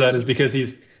 And some of that is because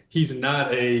he's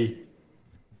not a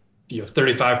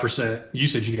 35%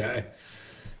 usage guy.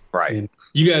 Right. And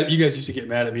you guys used to get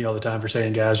mad at me all the time for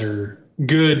saying guys are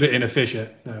good but inefficient.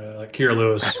 Like Kira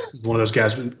Lewis is one of those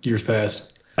guys from years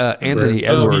past. Anthony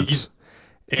Edwards.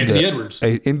 Anthony Edwards.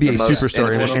 NBA superstar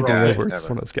inefficient Anthony guy Edwards, ever.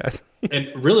 one of those guys. And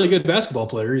really good basketball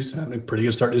player. He's having a pretty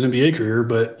good start to his NBA career,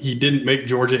 but he didn't make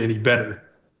Georgia any better.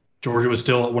 Georgia was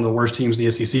still one of the worst teams in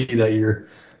the SEC that year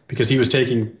because he was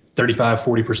taking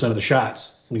 40% of the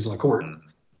shots when he's on the court.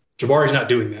 Jabari's not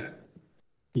doing that.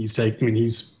 He's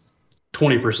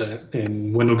 20%,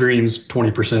 and Wendell Green's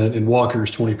 20%, and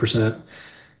Walker's 20%.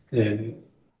 And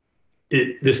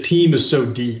this team is so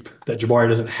deep that Jabari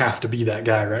doesn't have to be that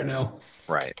guy right now.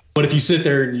 Right. But if you sit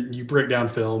there and you break down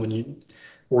film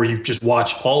or you just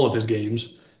watch all of his games,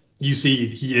 you see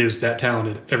he is that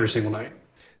talented every single night.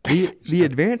 The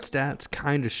advanced stats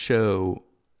kind of show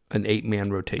an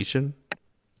 8-man rotation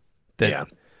that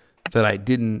I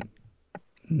didn't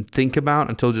think about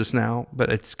until just now, but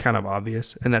it's kind of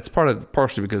obvious, and that's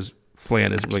partially because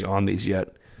Flan isn't really on these yet.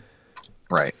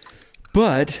 Right.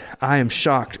 But I am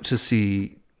shocked to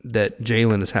see that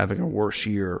Jalen is having a worse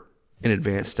year in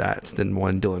advanced stats than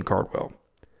one Dylan Cardwell.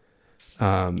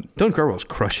 Dylan Cardwell's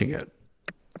crushing it.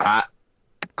 I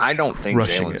don't think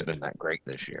Jalen's been that great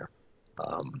this year.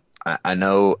 I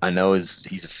know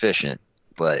he's efficient,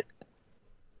 but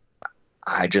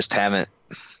I just haven't.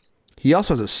 He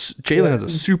also has Jalen has a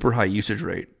super high usage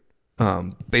rate,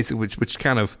 basically, which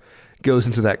kind of goes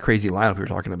into that crazy lineup we were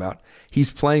talking about. He's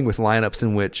playing with lineups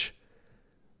in which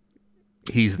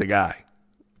he's the guy.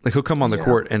 Like he'll come on the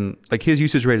court and like his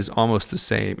usage rate is almost the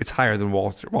same. It's higher than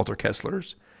Walter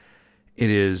Kessler's. It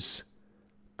is.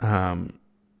 Well,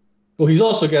 he's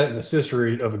also got an assist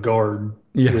rate of a guard.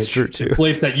 Yeah, it's true too.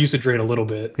 Inflates that usage rate a little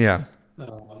bit. Yeah.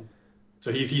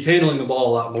 So he's handling the ball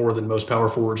a lot more than most power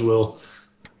forwards will.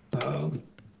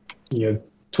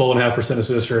 12.5%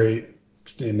 assist rate,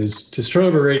 and his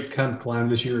turnover rate's kind of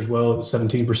climbed this year as well at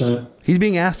 17%. He's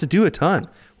being asked to do a ton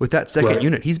with that second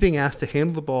unit. He's being asked to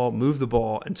handle the ball, move the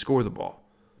ball, and score the ball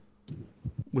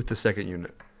with the second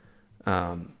unit.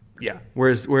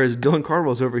 Whereas Dylan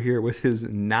Cardwell's over here with his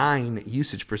 9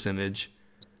 usage percentage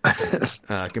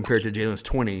compared to Jalen's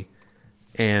 20,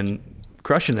 and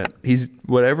crushing it. He's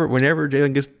whenever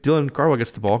Dylan Cardwell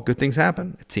gets the ball, good things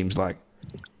happen. It seems like.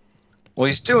 Well,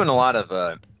 he's doing a lot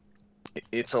of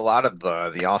it's a lot of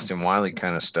the Austin Wiley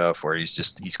kind of stuff where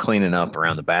he's cleaning up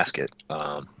around the basket,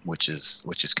 which is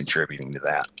contributing to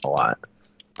that a lot.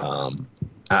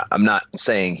 I'm not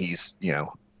saying he's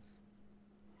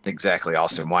exactly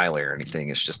Austin Wiley or anything.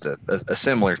 It's just a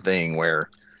similar thing where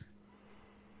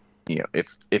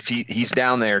if he's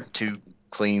down there to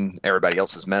clean everybody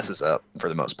else's messes up for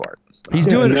the most part. He's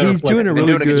doing a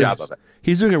really good job of it.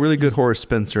 He's doing a really good Horace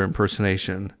Spencer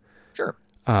impersonation. Sure.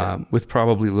 With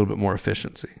probably a little bit more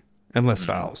efficiency and less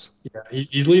fouls. Yeah,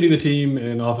 he's leading the team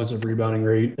in offensive rebounding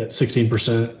rate at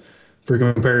 16%. For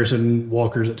comparison,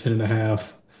 Walker's at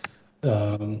 10.5.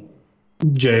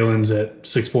 Jalen's at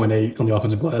 6.8 on the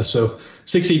offensive glass. So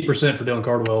 16% for Dylan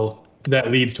Cardwell. That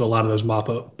leads to a lot of those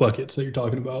mop-up buckets that you're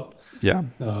talking about. Yeah.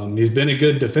 He's been a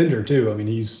good defender, too. I mean,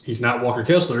 he's not Walker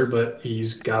Kessler, but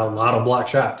he's got a lot of block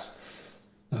shots.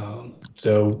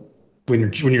 So when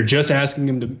you're just asking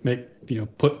him to make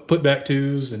put back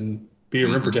twos and be a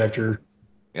rim protector,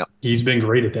 he's been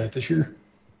great at that this year.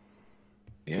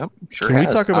 Yep, sure. Can we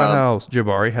talk about how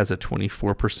Jabari has a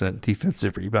 24%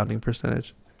 defensive rebounding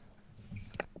percentage?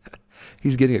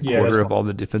 He's getting a quarter of all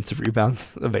the defensive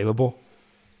rebounds available.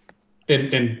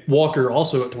 And Walker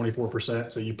also at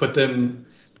 24%. So you put them.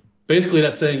 Basically,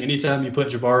 that's saying anytime you put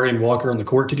Jabari and Walker on the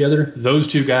court together, those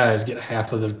two guys get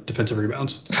half of the defensive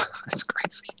rebounds. That's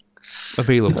crazy.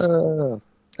 Available.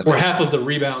 Or half of the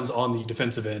rebounds on the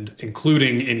defensive end,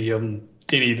 including any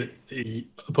that the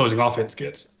opposing offense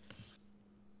gets.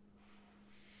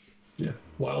 Yeah,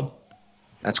 wild.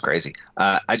 That's crazy.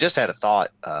 I just had a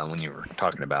thought when you were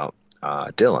talking about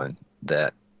Dylan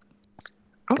that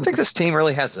I don't think this team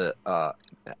really has a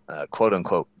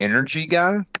quote-unquote energy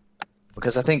guy,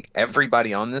 because I think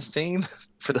everybody on this team,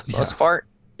 for the most part,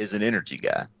 is an energy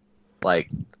guy. Like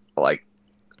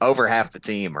over half the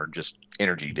team are just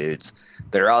energy dudes.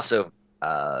 They're also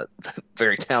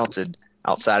very talented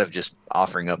outside of just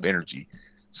offering up energy.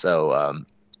 So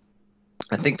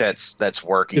I think that's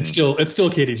working. It's still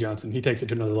KD Johnson. He takes it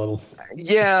to another level.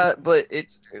 Yeah, but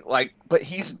it's but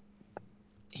he's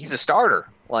a starter.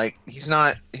 Like he's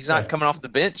not coming off the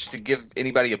bench to give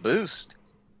anybody a boost.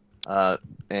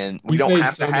 And we He's don't made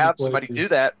have so to many have somebody plays. do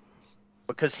that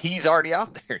because he's already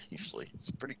out there usually.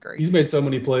 It's pretty great. He's made so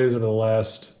many plays over the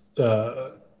last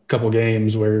couple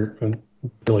games where,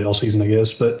 really all season, I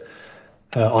guess, but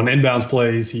on inbounds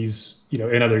plays, he's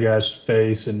in other guys'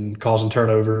 face and causing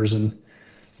turnovers. And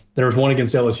there was one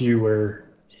against LSU where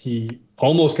he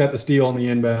almost got the steal on the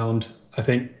inbound. I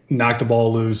think knocked the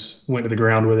ball loose, went to the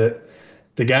ground with it.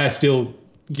 The guy still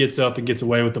gets up and gets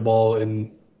away with the ball, and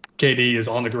KD is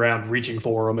on the ground reaching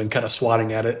for him and kind of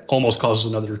swatting at it, almost causes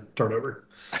another turnover.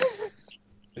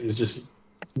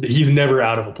 He's never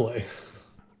out of a play.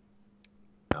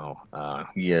 No,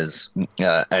 he is.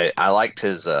 I liked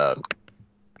his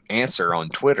answer on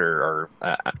Twitter, or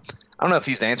I don't know if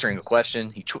he's answering a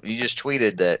question. He just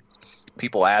tweeted that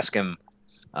people ask him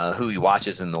who he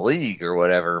watches in the league or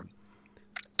whatever,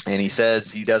 and he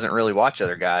says he doesn't really watch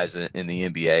other guys in the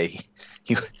NBA.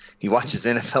 He watches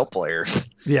NFL players.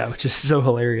 Yeah, which is so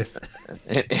hilarious.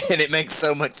 And it makes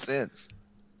so much sense.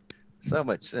 So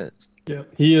much sense. Yeah,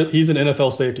 he's an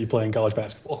NFL safety playing college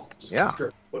basketball. So Yeah.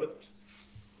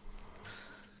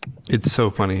 It's so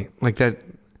funny. Like that.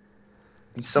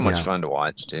 He's so much Yeah. fun to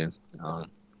watch too.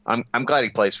 I'm glad he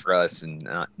plays for us and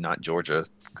not Georgia,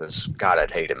 because God,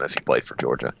 I'd hate him if he played for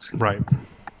Georgia. Right.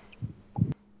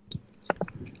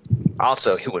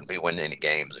 Also, he wouldn't be winning any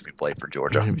games if he played for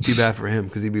Georgia. It'd be too bad for him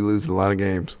because he'd be losing a lot of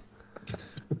games.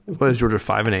 What is Georgia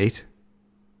 5-8?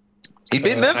 He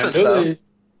beat Memphis I know though. they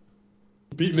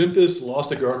beat Memphis, lost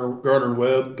to Gardner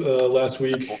Webb last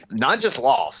week. Not just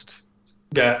lost.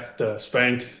 Got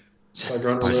spanked by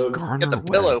Gardner Was Webb. Garner Got the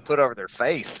Webb. pillow put over their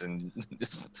face and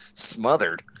just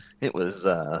smothered. It was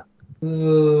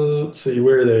Let's see,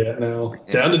 where are they at now?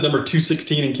 Down to number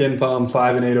 216 in Ken Palm,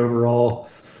 5-8 overall.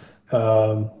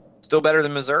 still better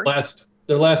than Missouri.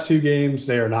 Their last two games,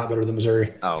 they are not better than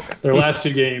Missouri. Oh, okay. Their last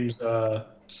two games,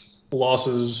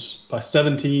 losses by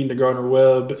 17 to Gardner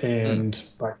Webb and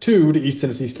by 2 to East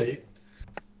Tennessee State.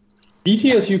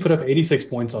 ETSU put up 86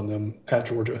 points on them at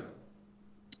Georgia.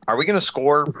 Are we going to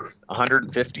score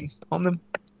 150 on them?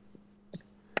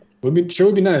 Would be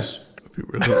nice.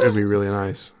 It'd be really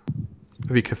nice.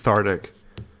 It'd be cathartic.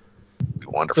 It'd be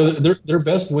wonderful. So their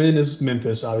best win is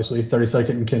Memphis, obviously, 32nd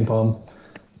in Ken Palm.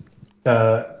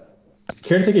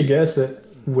 Care to take a guess at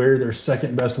where their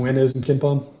second best win is in Ken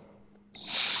Palm?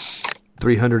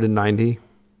 390.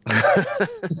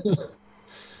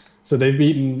 So they've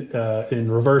beaten, in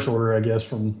reverse order, I guess,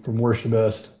 from worst to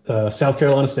best, South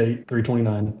Carolina State,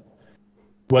 329,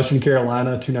 Western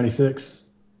Carolina, 296,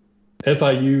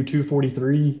 FIU,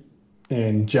 243,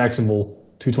 and Jacksonville,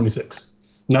 226.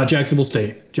 Not Jacksonville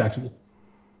State, Jacksonville.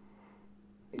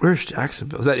 Where's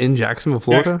Jacksonville? Is that in Jacksonville,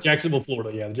 Florida? Jacksonville,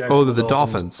 Florida, yeah. The Oh, the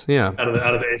Dolphins. Yeah. Out of the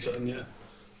ASUN, yeah.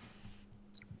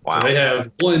 Wow. So they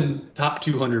have one top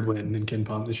 200 win in Ken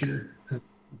Palm this year.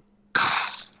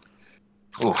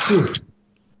 Oof.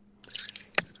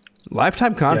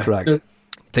 Lifetime contract. Yeah.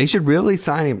 They should really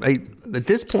sign him. At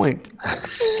this point,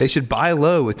 they should buy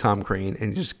low with Tom Crean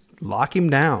and just lock him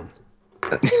down.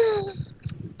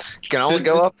 Can only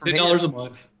go up from $10 here. a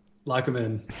month. Lock them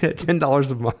in.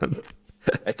 $10 a month.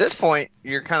 At this point,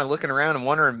 you're kind of looking around and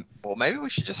wondering, well, maybe we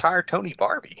should just hire Tony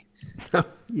Barbie.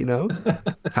 You know?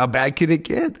 How bad could it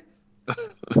get?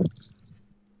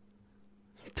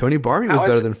 Tony Barbie was How is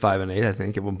better it- than 5-8, I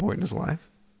think, at one point in his life.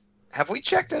 Have we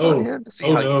checked in on him to see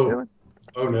how he's doing?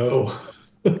 Oh no.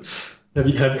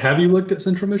 have you looked at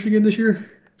Central Michigan this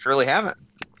year? Surely haven't.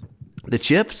 The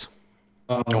Chips?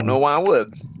 Don't know why I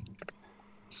would.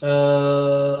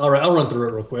 All right, I'll run through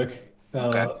it real quick.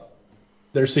 Okay.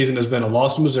 Their season has been a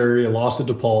loss to Missouri, a loss to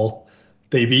DePaul.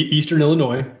 They beat Eastern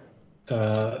Illinois,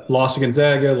 lost to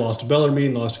Gonzaga, lost to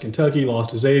Bellarmine, lost to Kentucky,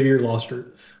 lost to Xavier, lost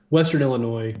to Western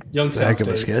Illinois, Youngstown Heck of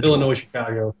a State, schedule. Illinois,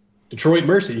 Chicago, Detroit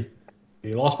Mercy.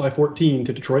 They lost by 14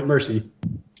 to Detroit Mercy,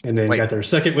 and then Wait. got their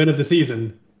second win of the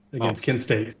season against Kent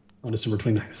State on December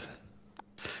 29th.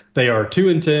 They are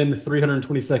 2-10,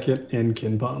 322nd in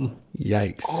Ken Palm.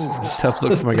 Yikes. It's a tough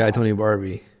look for my guy, Tony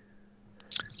Barbie.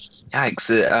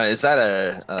 Yikes. Is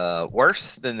that a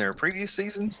worse than their previous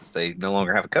seasons since they no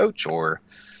longer have a coach or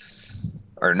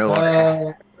no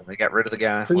longer they got rid of the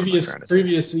guy? What am I trying to say?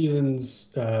 Previous seasons,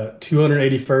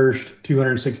 281st,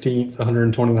 216th,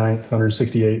 129th,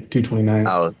 168th, 229th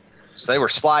Oh, so they were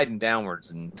sliding downwards,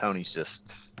 and Tony's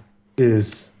just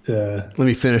is Let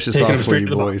me finish this Taking off him for straight you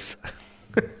to the boys.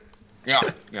 yeah.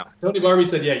 Tony Barbie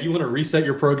said, "Yeah, you want to reset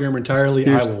your program entirely?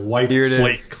 I will wipe here the it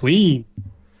slate is. clean."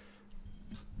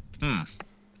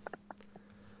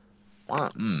 Why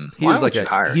He's would you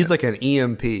hire him? like an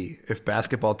EMP if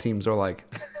basketball teams are like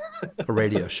a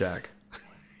Radio Shack.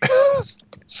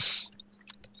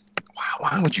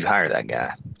 Why would you hire that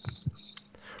guy?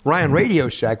 Ryan Radio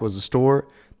Shack was a store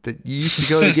that you used to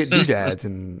go to get doodads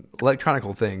and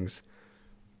electronical things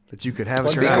that you could have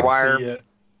at your Speaker house. wire.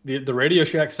 The Radio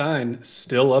Shack sign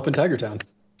still up in Tigertown.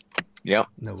 Yep,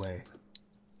 No way.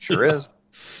 sure is.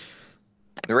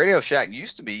 The Radio Shack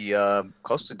used to be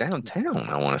close to downtown,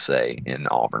 I want to say, in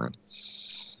Auburn.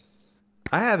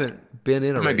 I haven't been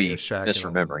in a I might be Radio Shack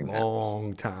misremembering in that. a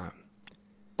long time.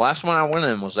 Last one I went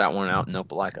in was that one out in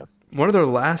Opelika. One of the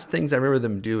last things I remember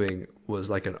them doing was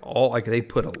like they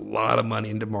put a lot of money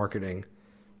into marketing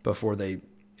before they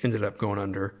ended up going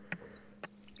under,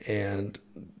 and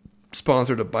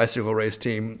sponsored a bicycle race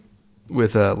team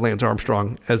with Lance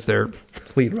Armstrong as their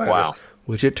lead rider. Wow.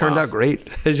 Which it turned out great,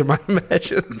 as you might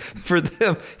imagine, for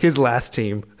them. His last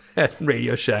team at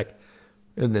Radio Shack,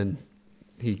 and then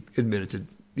he admitted to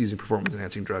using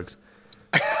performance-enhancing drugs.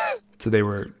 So they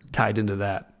were tied into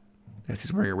that as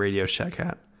he's wearing a Radio Shack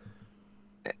hat.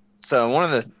 So one of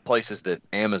the places that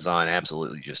Amazon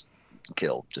absolutely just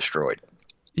destroyed.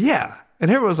 Yeah.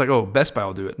 And everyone was like, oh, Best Buy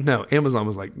will do it. No, Amazon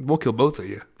was like, we'll kill both of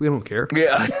you. We don't care.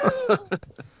 Yeah.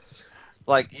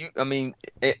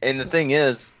 And the thing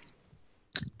is,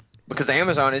 because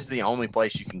Amazon is the only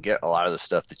place you can get a lot of the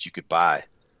stuff that you could buy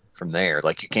from there.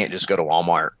 Like, you can't just go to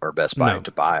Walmart or Best Buy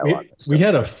to buy a lot of stuff. We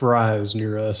had a Fry's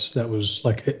near us that was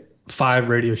like 5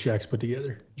 Radio Shacks put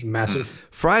together. It was massive.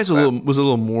 Fry's was a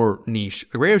little more niche.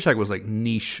 Radio Shack was like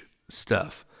niche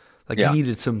stuff. Like you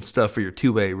needed some stuff for your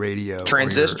two-way radio.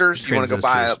 Transistors. You want to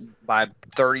go buy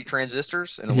 30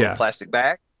 transistors in a little plastic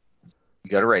bag?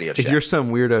 You go to Radio Shack. If you're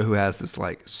some weirdo who has this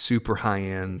like super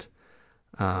high-end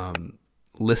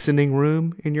listening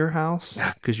room in your house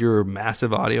because you're a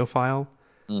massive audiophile,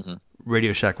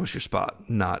 Radio Shack was your spot,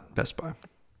 not Best Buy.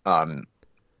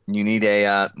 You need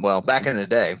back in the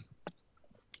day,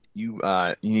 you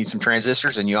need some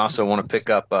transistors, and you also want to pick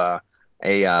up a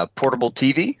portable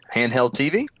TV, handheld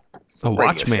TV. A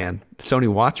Watchman, Sony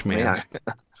Watchman. Yeah.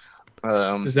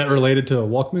 Is that related to a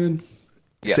Walkman?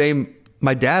 Yes. Same.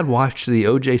 My dad watched the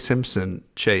O.J. Simpson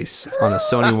chase on a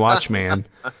Sony Watchman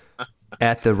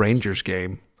at the Rangers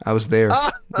game. I was there.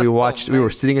 We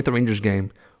were sitting at the Rangers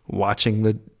game watching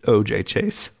the O.J.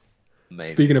 chase.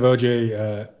 Amazing. Speaking of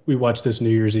O.J., we watched this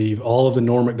New Year's Eve, all of the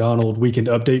Norm Macdonald weekend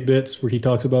update bits where he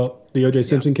talks about the O.J.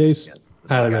 Simpson case. Yeah.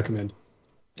 Highly recommend.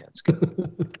 Yeah, it's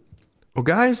good. Well,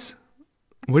 guys,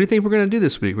 what do you think we're going to do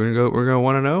this week? We're going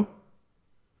to 1-0?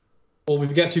 Well,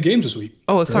 we've got 2 games this week.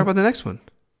 Oh, let's talk about the next one.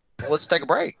 Well, let's take a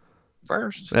break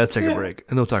first. Let's take a break, and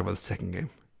then we'll talk about the second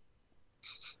game.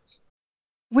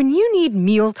 When you need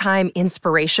mealtime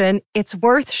inspiration, it's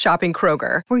worth shopping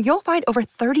Kroger, where you'll find over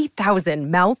 30,000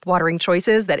 mouth-watering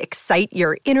choices that excite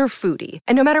your inner foodie.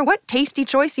 And no matter what tasty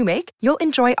choice you make, you'll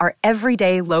enjoy our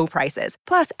everyday low prices,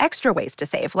 plus extra ways to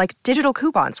save, like digital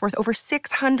coupons worth over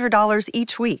 $600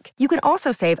 each week. You can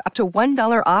also save up to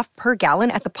 $1 off per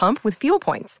gallon at the pump with fuel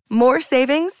points. More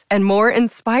savings and more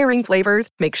inspiring flavors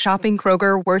make shopping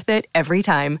Kroger worth it every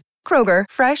time. Kroger,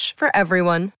 fresh for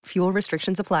everyone. Fuel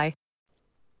restrictions apply.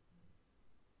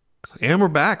 And we're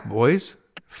back, boys.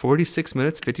 46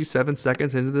 minutes, 57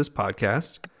 seconds into this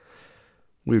podcast.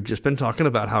 We've just been talking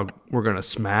about how we're going to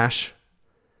smash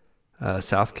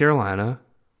South Carolina.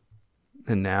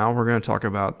 And now we're going to talk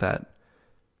about that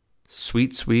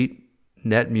sweet, sweet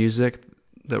net music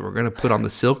that we're going to put on the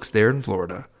Silks there in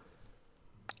Florida.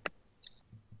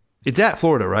 It's at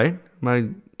Florida, right?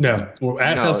 No, we're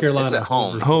at South Carolina. It's at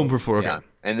home. Home for Florida.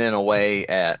 Yeah. And then away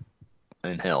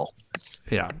in Hill.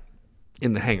 Yeah.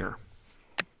 In the hangar.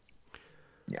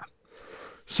 Yeah.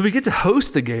 So we get to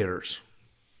host the Gators,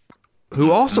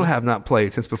 who also have not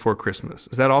played since before Christmas.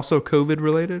 Is that also COVID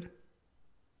related?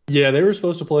 Yeah, they were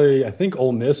supposed to play, I think,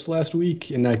 Ole Miss last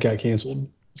week, and that got canceled.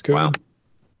 It's COVID. Wow.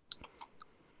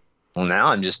 Well, now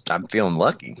I'm feeling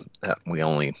lucky that we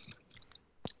only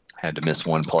had to miss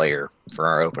one player for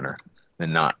our opener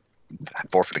and not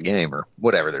forfeit a game or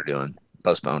whatever they're doing,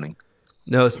 postponing.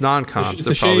 No, it's non-conf. It's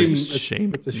a shame.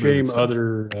 It's a shame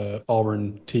other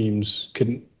Auburn teams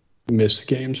couldn't miss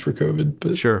games for COVID.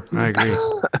 But sure, I agree.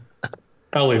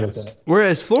 I'll leave it at that.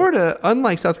 Whereas Florida,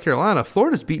 unlike South Carolina,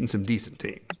 Florida's beaten some decent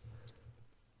teams.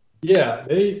 Yeah,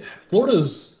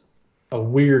 Florida's a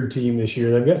weird team this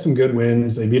year. They've got some good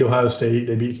wins. They beat Ohio State.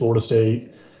 They beat Florida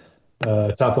State,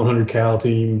 top 100 Cal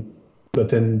team. But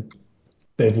then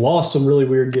they've lost some really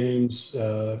weird games.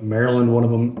 Maryland, one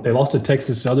of them. They lost to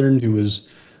Texas Southern, who was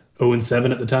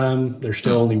 0-7 at the time. They're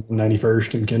still only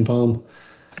 91st in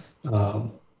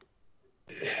KenPom.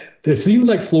 It seems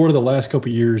like Florida the last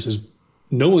couple of years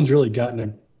no one's really gotten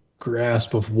a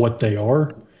grasp of what they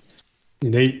are.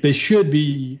 They should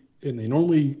be, and they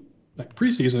normally, like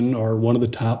preseason, are one of the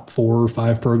top 4 or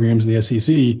 5 programs in the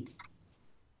SEC.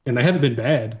 and they haven't been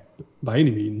bad by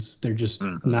any means. They're just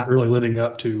not really living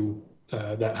up to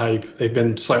that hype. They've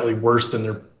been slightly worse than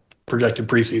their projected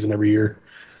preseason every year.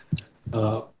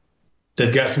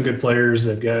 They've got some good players.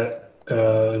 They've got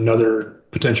another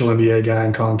potential NBA guy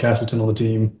in Colin Castleton on the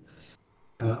team.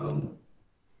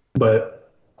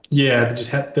 But yeah, they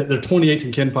just they're 28th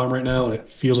in KenPom right now, and it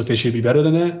feels like they should be better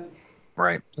than that.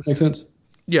 Right. Does that make sense?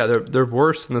 Yeah, they're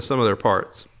worse than the sum of their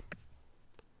parts,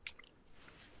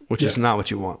 which is not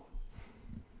what you want.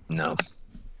 No.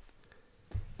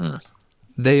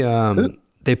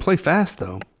 They play fast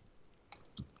though.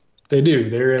 They do.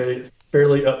 They're a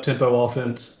fairly up-tempo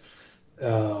offense.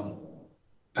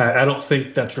 I don't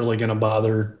think that's really going to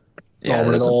bother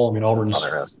Auburn at all. I mean,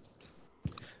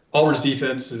 Auburn's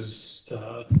defense is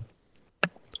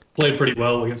played pretty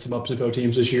well against some up-tempo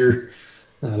teams this year.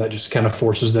 That just kind of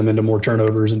forces them into more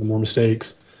turnovers and more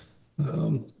mistakes.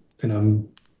 And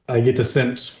I get the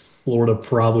sense Florida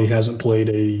probably hasn't played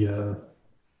a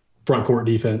front court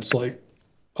defense like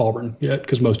Auburn yet,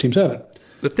 because most teams haven't.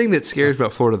 The thing that scares me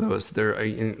about Florida, though, is they're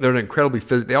an incredibly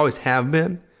physical. They always have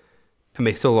been, and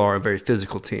they still are a very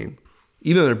physical team.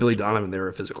 Even though they're Billy Donovan, they were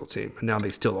a physical team, and now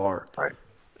they still are. Right.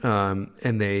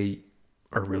 And they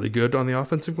are really good on the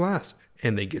offensive glass,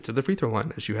 and they get to the free throw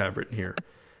line, as you have written here.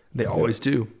 They always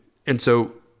do. And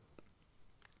so,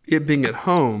 it being at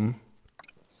home,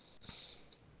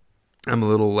 I'm a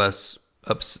little less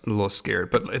scared.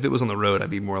 But if it was on the road, I'd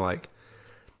be more like,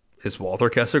 is Walter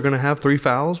Kessler going to have 3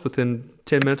 fouls within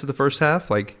 10 minutes of the first half?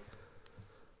 Like,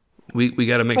 we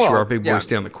got to make sure our big boys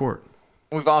stay on the court.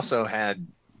 We've also had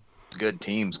good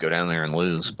teams go down there and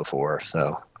lose before,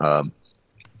 so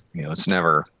it's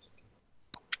never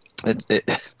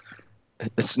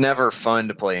it's never fun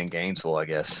to play in Gainesville, I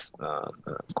guess.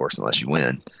 Of course, unless you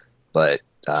win. But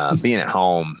being at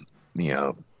home,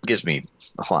 gives me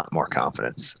a lot more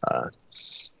confidence.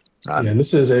 And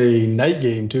this is a night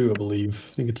game too, I believe.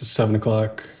 I think it's a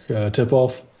 7:00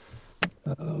 tip-off.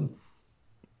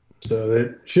 So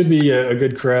it should be a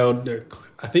good crowd.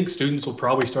 I think students will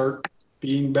probably start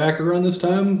being back around this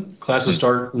time. Classes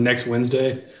start next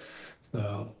Wednesday.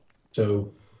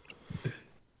 So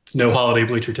it's no holiday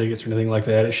bleacher tickets or anything like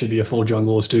that. It should be a full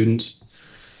jungle of students.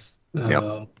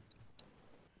 Yeah,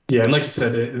 and like you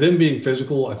said, them being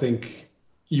physical, I think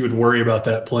you would worry about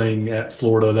that playing at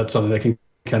Florida. That's something that can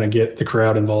kind of get the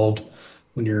crowd involved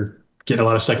when you're getting a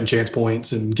lot of second chance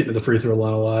points and getting to the free throw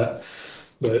line a lot.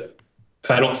 But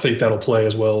I don't think that'll play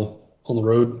as well on the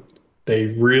road. They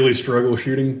really struggle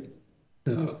shooting,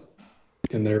 and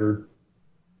they're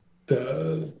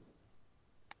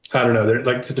I don't know.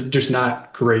 They're just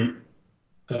not great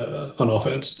on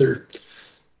offense. They're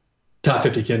top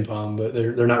 50 KenPom, but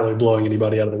they're not really blowing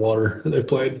anybody out of the water that they've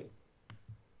played.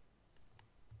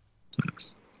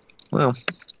 Well,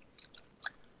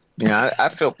 I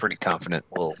feel pretty confident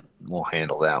we'll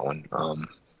handle that one.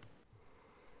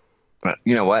 But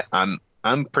you know what?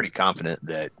 I'm pretty confident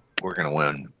that we're going to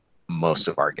win most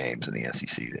of our games in the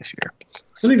SEC this year.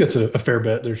 I think that's a fair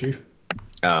bet there, Chief.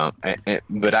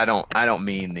 But I don't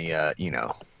mean the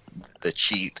the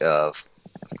cheat of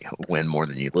win more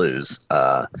than you lose.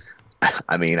 I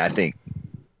mean, I think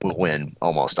we'll win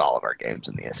almost all of our games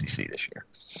in the SEC this year.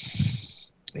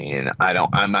 And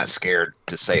I'm not scared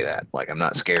to say that. Like, I'm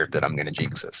not scared that I'm going to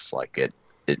jinx us. Like,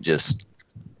 it just.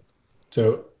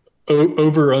 So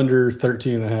over under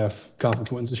 13.5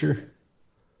 conference wins this year.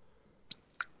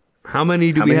 How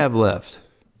many do we have left?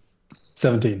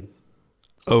 17.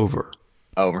 Over.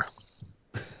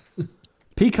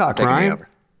 Peacock, Ryan.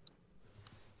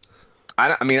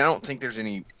 I don't think there's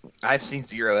any. I've seen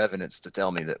zero evidence to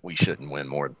tell me that we shouldn't win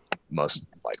most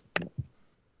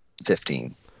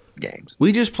 15 games.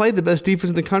 We just played the best defense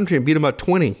in the country and beat them by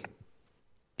 20.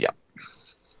 Yep.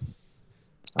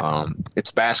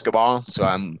 It's basketball, so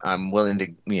I'm willing to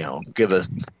give a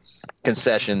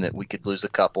concession that we could lose a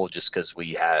couple just because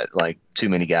we had too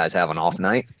many guys have an off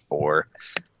night, or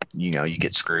you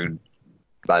get screwed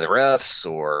by the refs,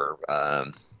 or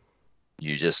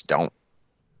you just don't.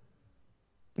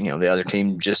 The other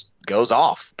team just goes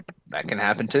off. That can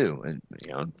happen too. And,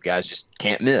 guys just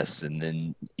can't miss. And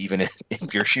then even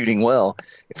if you're shooting well,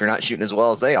 if you're not shooting as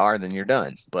well as they are, then you're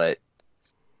done. But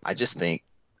I think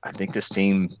this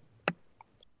team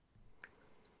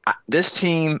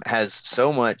has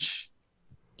so much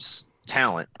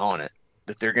talent on it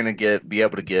that they're going to be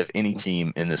able to give any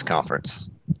team in this conference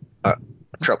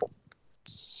trouble.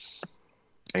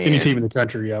 Any team in the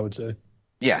country, I would say.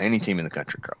 Yeah, any team in the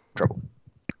country, trouble.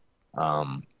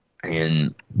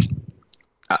 And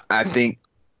I think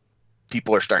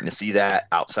people are starting to see that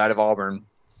outside of Auburn.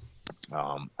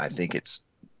 I think it's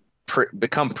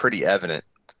become pretty evident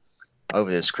over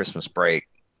this Christmas break.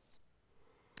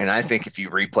 And I think if you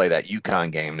replay that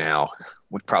UConn game now,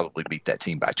 we'd probably beat that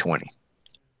team by 20.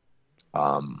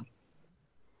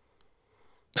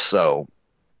 So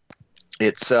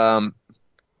it's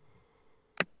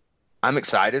I'm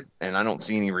excited, and I don't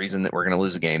see any reason that we're going to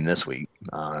lose a game this week.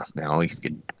 Now we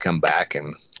could come back,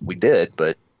 and we did,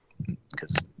 but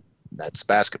because that's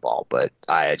basketball. But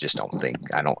I just don't think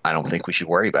I don't think we should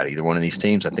worry about either one of these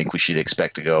teams. I think we should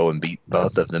expect to go and beat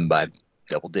both of them by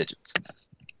double digits.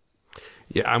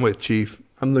 Yeah, I'm with Chief.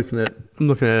 I'm looking at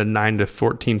a 9 to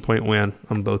 14 point win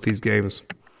on both these games.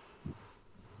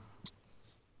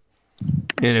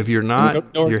 And if you're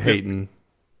not, you're hating.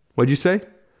 What'd you say?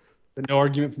 No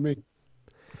argument for me.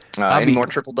 Any more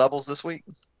triple doubles this week?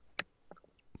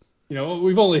 You know,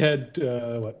 we've only had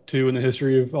 2 in the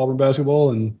history of Auburn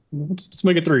basketball, and let's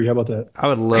make it 3. How about that? I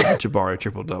would love a Jabari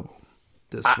triple double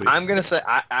this week. I'm gonna say,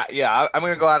 I'm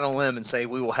gonna go out on a limb and say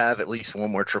we will have at least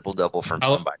one more triple double from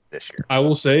somebody this year. I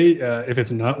will say, if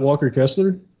it's not Walker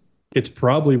Kessler, it's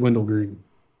probably Wendell Green.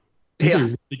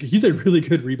 He's a really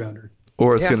good rebounder.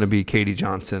 Or it's going to be Katie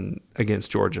Johnson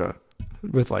against Georgia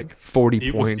with like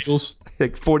 40 points. Steals.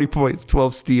 Like 40 points,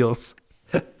 12 steals,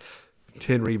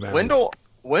 10 rebounds.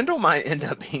 Wendell might end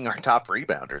up being our top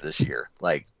rebounder this year,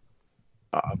 like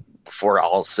before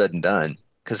all is said and done.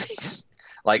 Because he's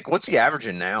like, what's he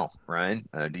averaging now, Ryan?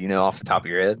 Do you know off the top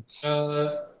of your head?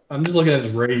 I'm just looking at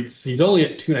his rates. He's only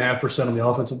at 2.5% on the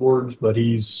offensive boards, but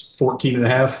he's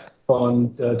 14.5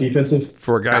 on defensive.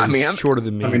 For a guy who's shorter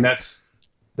than me. I mean, that's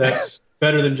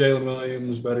better than Jalen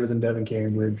Williams, better than Devin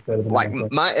Cambridge, better than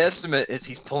my estimate is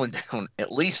he's pulling down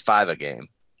at least 5 a game,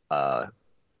 but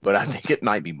I think it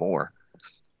might be more.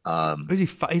 Is he?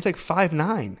 He's like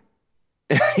 5'9".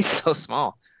 He's so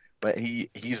small, but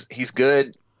he's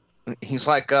good. He's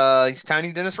like he's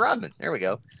tiny Dennis Rodman. There we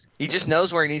go. He just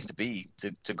knows where he needs to be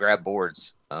to grab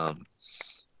boards.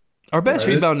 Our best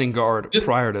rebounding guard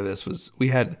prior to this was we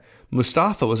had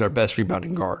Mustafa was our best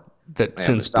rebounding guard.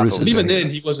 Since Bruce, but even then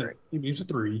he wasn't. He was a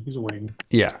 3. He was a wing.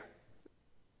 Yeah.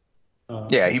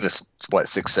 He was what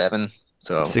 6'7",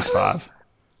 so 6'5".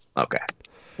 Okay.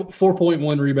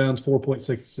 4.1 rebounds,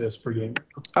 4.6 assists per game.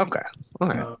 Okay. All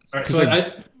right. All right.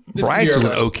 So Bryce was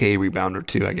an okay rebounder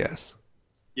too, I guess.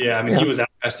 Yeah, I mean he was out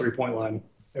past 3-point line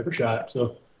every shot.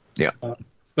 So yeah.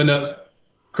 But no,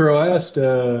 Crow. I asked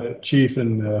Chief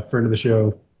and friend of the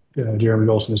show, Jeremy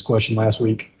Golson, this question last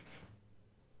week.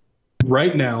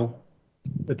 Right now,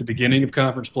 at the beginning of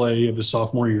conference play of his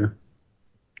sophomore year,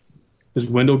 is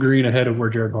Wendell Green ahead of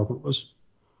where Jared Harper was?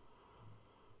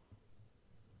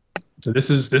 So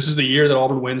this is the year that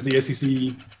Auburn wins the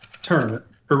SEC tournament,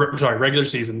 regular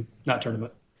season, not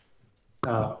tournament.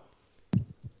 I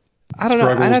don't know.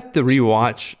 I'd have to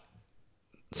rewatch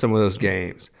some of those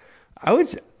games.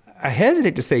 I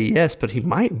hesitate to say yes, but he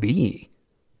might be.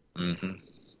 Mm-hmm.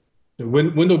 So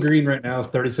Wendell Green right now is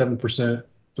 37%.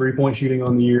 3-point shooting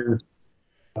on the year.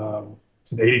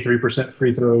 It's an 83%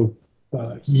 free throw.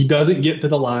 He doesn't get to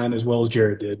the line as well as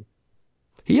Jared did.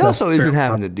 He also isn't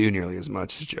having to do nearly as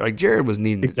much as Jared. Like Jared was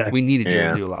needing. Exactly. We needed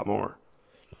Jared to do a lot more.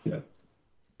 Yeah.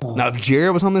 Now, if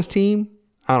Jared was on this team,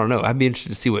 I don't know. I'd be interested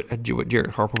to see what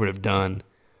Jared Harper would have done.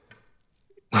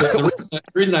 The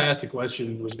reason I asked the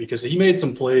question was because he made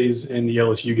some plays in the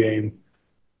LSU game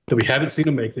that we haven't seen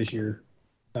him make this year.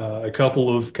 A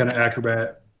couple of kind of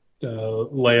acrobat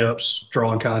layups,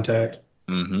 drawing contact.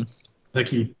 Mm-hmm. I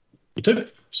think he took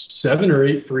 7 or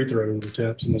 8 free throw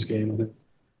attempts in this game, I think.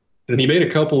 And he made a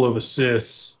couple of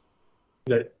assists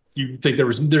that you think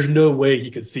there's no way he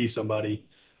could see somebody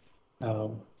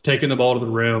taking the ball to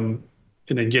the rim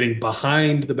and then getting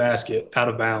behind the basket out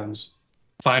of bounds,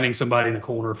 finding somebody in the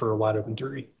corner for a wide open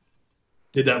 3.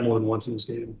 Did that more than once in this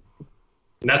game.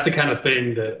 And that's the kind of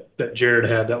thing that Jared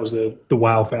had. That was the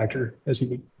wow factor as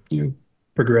he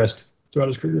progressed throughout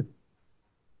his career.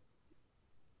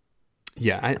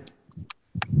 Yeah, I'd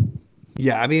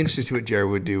be interested to see what Jared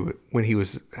would do when he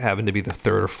was having to be the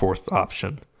 3rd or 4th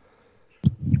option.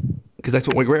 Because that's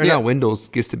what now Wendell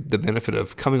gets the benefit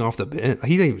of coming off the bench.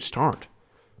 He didn't even start.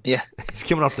 Yeah. He's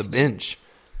coming off the bench.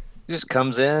 He just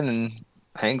comes in and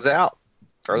hangs out,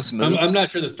 throws some moves. I'm not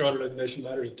sure the starter designation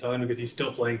matters a ton because he's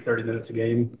still playing 30 minutes a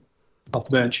game off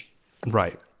the bench.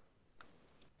 Right.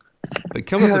 But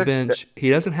coming off the bench, he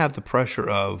doesn't have the pressure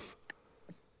of,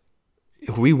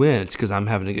 if we win, it's because I'm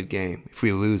having a good game. If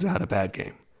we lose, I had a bad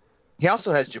game. He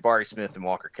also has Jabari Smith and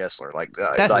Walker Kessler.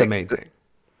 That's the main thing.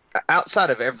 Outside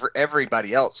of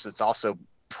everybody else, that's also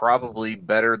probably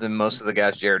better than most of the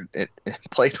guys Jared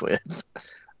played with.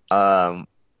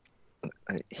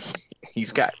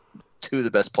 He's got 2 of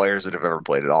the best players that have ever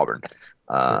played at Auburn.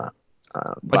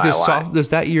 by a lot. Does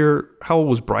that year? How old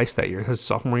was Bryce that year? His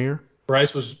sophomore year.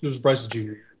 It was Bryce's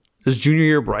junior year. Does junior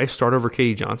year Bryce start over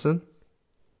Katie Johnson?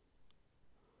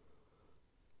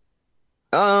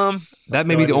 That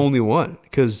may be the only one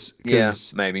because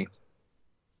maybe.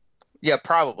 Yeah,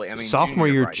 probably. I mean, sophomore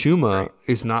year Bryce Chuma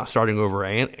is not starting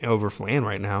over Flan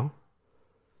right now.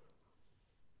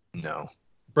 No.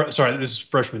 Sorry, this is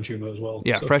freshman Chuma as well.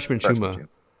 Yeah, so. freshman Chuma.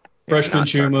 Freshman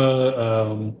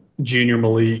Chuma, junior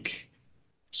Malik,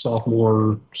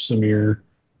 sophomore Samir.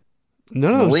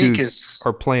 None of those Malik dudes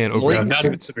are playing over. Not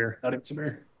even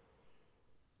Samir.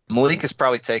 Malik is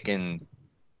probably taking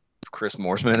Chris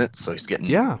Moore's minutes, so he's getting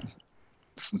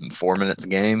 4 minutes a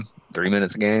game, 3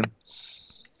 minutes a game.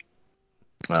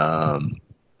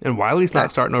 And Wiley's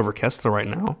not starting over Kessler right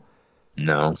now.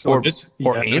 No, or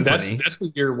Anthony. That's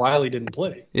the year Wiley didn't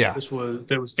play. Yeah,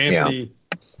 there was Anthony,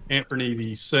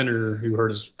 the center, who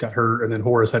got hurt, and then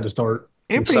Horace had to start.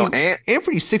 Anthony's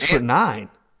 6'9".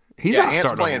 He's not Ant's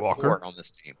starting playing over Walker 4 on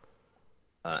this team.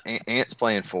 Ant's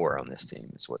playing 4 on this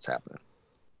team. Is what's happening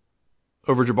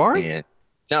over Jabari. Yeah.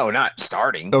 No, not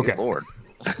starting. Okay, good Lord.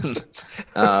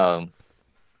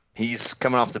 He's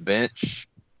coming off the bench.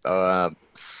 That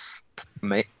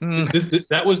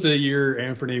was the year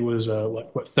Anthony was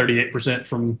 38%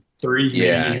 from 3.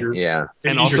 Yeah,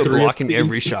 and also blocking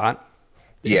every shot.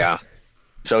 Yeah,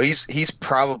 so he's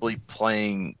probably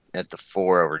playing at the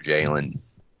 4 over Jalen.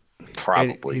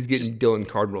 Probably and he's getting Dylan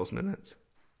Cardwell's minutes.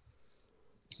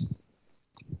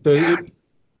 So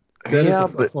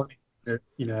but funny,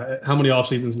 how many off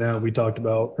seasons now we talked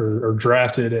about or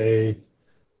drafted a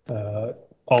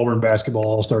Auburn basketball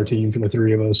all-star team for the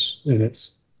 3 of us, and it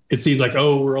seems like,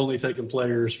 we're only taking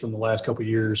players from the last couple of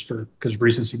years because of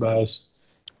recency bias.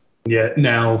 Yet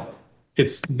now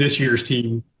it's this year's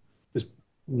team.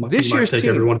 This year's take team,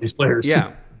 every one of these players.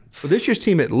 Yeah, well, this year's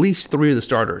team, at least 3 of the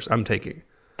starters I'm taking.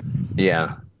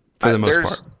 Yeah, for the most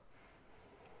part.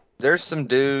 There's some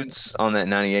dudes on that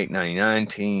 98-99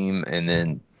 team, and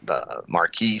then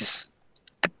Marquise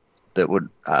that would,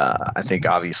 I think,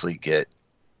 obviously get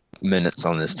minutes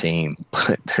on this team,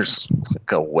 but there's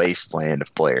like a wasteland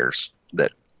of players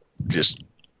that just,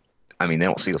 they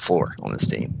don't see the floor on this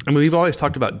team. We've always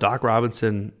talked about Doc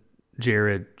Robinson,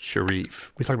 Jared,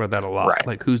 Sharif. We talked about that a lot. Right.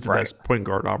 Like, who's the best point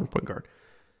guard, Auburn point guard?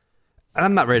 And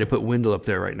I'm not ready to put Wendell up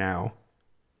there right now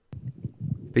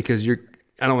because I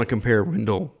don't want to compare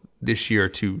Wendell this year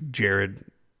to Jared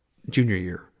junior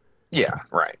year. Yeah,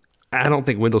 right. I don't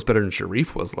think Wendell's better than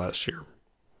Sharif was last year.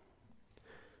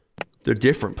 They're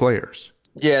different players.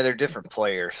 Yeah, they're different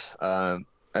players.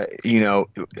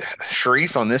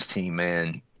 Sharif on this team,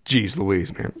 man. Jeez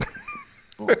Louise, man.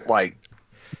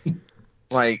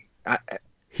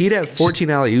 He'd have 14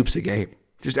 alley-oops a game.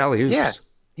 Just alley-oops. Yeah.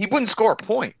 He wouldn't score a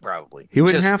point, probably. He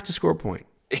wouldn't have to score a point.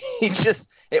 He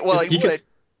would.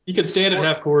 He could stand at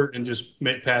half court and just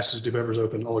make passes to whoever's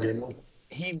open all game long.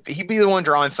 He'd be the one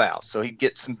drawing fouls, so he'd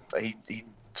get some. He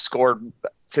scored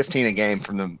 15 a game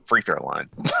from the free throw line.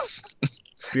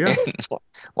 Yeah,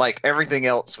 and, everything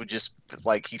else would just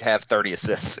he'd have 30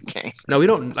 assists a game. No, we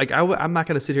don't. I'm not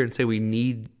going to sit here and say we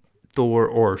need Thor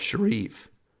or Sharif.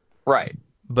 Right.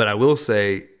 But I will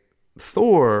say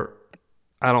Thor,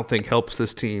 I don't think helps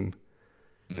this team.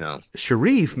 No.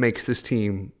 Sharif makes this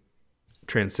team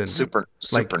transcendent.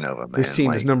 Supernova, man. This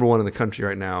team is number 1 in the country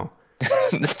right now.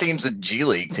 This team's a G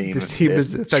League team. This team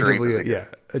is effectively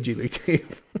a G League team.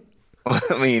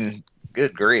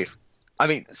 Good grief.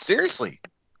 Seriously,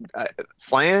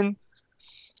 Flan,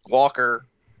 Walker,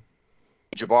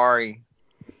 Jabari,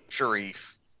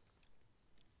 Sharif,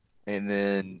 and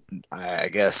then I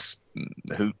guess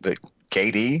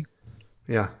KD.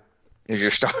 Yeah, is your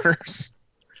starters.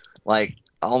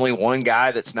 Only one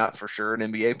guy that's not for sure an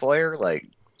NBA player.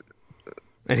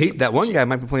 And that one guy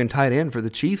might be playing tight end for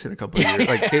the Chiefs in a couple of years.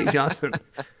 Like Kate Johnson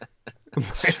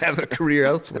might have a career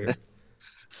elsewhere.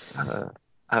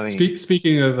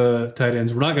 Speaking of tight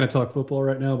ends, we're not going to talk football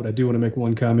right now, but I do want to make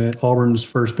one comment. Auburn's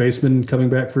first baseman coming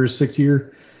back for his 6th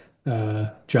year,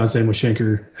 John Samuel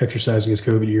Schenker, exercising his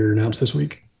COVID year, announced this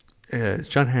week.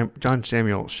 John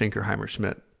Samuel Schenkerheimer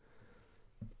Schmidt.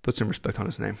 Put some respect on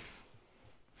his name.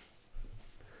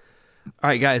 All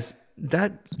right, guys,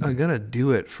 that's gonna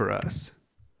do it for us.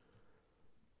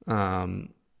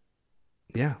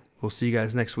 Yeah, we'll see you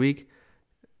guys next week.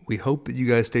 We hope that you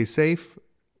guys stay safe,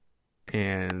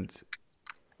 and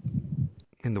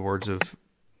in the words of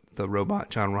the robot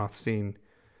John Rothstein,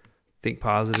 think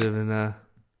positive and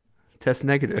test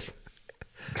negative.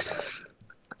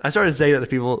 I started saying that to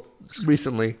people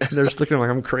recently, and they're just looking at me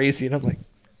like I'm crazy, and I'm like,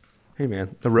 hey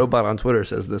man, the robot on Twitter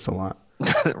says this a lot.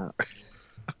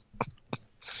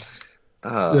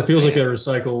 It feels like a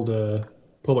recycled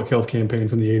public health campaign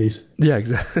from the 80s. Yeah,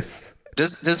 exactly.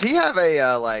 Does he have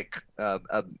a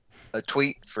a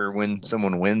tweet for when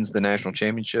someone wins the national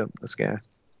championship? This guy.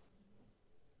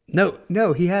 No,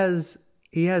 he has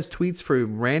tweets for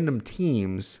random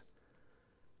teams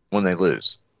When they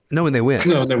lose. No, when they win.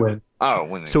 No, they win. Oh,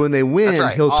 when they So when they win,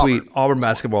 right, he'll Auburn. tweet Auburn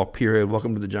basketball period.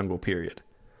 Welcome to the jungle period.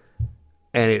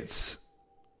 And it's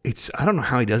I don't know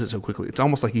how he does it so quickly. It's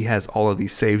almost like he has all of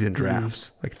these saved in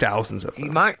drafts, like thousands of them. He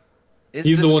might.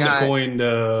 He's the one that coined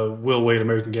Will Wade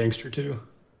American Gangster too.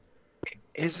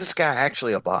 Is this guy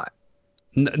actually a bot?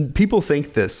 People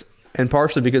think this, and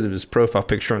partially because of his profile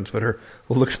picture on Twitter,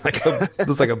 looks like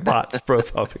a bot's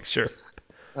profile picture.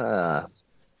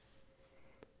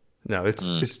 No,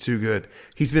 it's too good.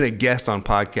 He's been a guest on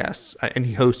podcasts, and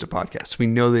he hosts a podcast. We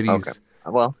know that he's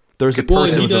well. There's a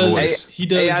person with a voice. He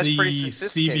does AI's the pretty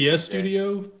sophisticated, CBS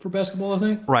studio for basketball, I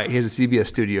think. Right, he has a CBS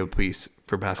studio piece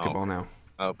for basketball now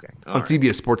Okay. on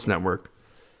CBS Sports Network.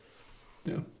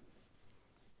 Yeah.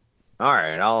 All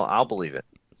right, I'll believe it.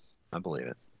 I believe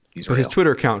it. He's But real. his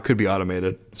Twitter account could be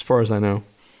automated, as far as I know.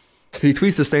 He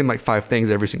tweets the same 5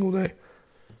 things every single day.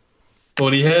 Well,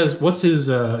 and he has what's his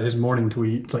morning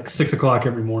tweet? It's like 6 o'clock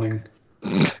every morning.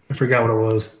 I forgot what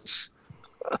it was.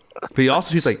 But he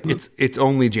also tweets it's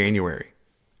only January,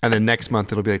 and then next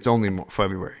month it'll be it's only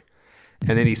February,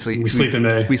 and then we sleep in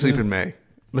May. We sleep in May.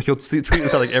 Like he'll tweet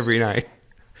this out every night.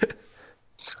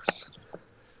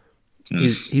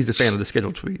 He's a fan of the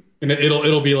scheduled tweet. And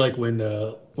it'll be like when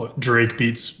Drake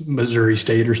beats Missouri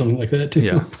State or something like that too.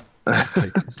 Yeah.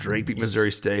 Like Drake beat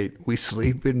Missouri State. We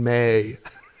sleep in May.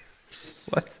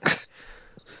 What?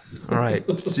 All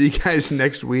right. See you guys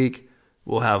next week.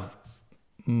 We'll have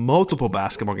multiple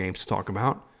basketball games to talk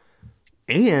about.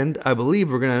 And I believe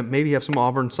we're going to maybe have some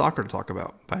Auburn soccer to talk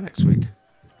about by next week.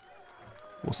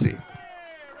 We'll see.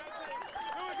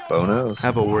 Bo knows.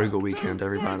 Have a very good weekend,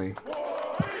 everybody.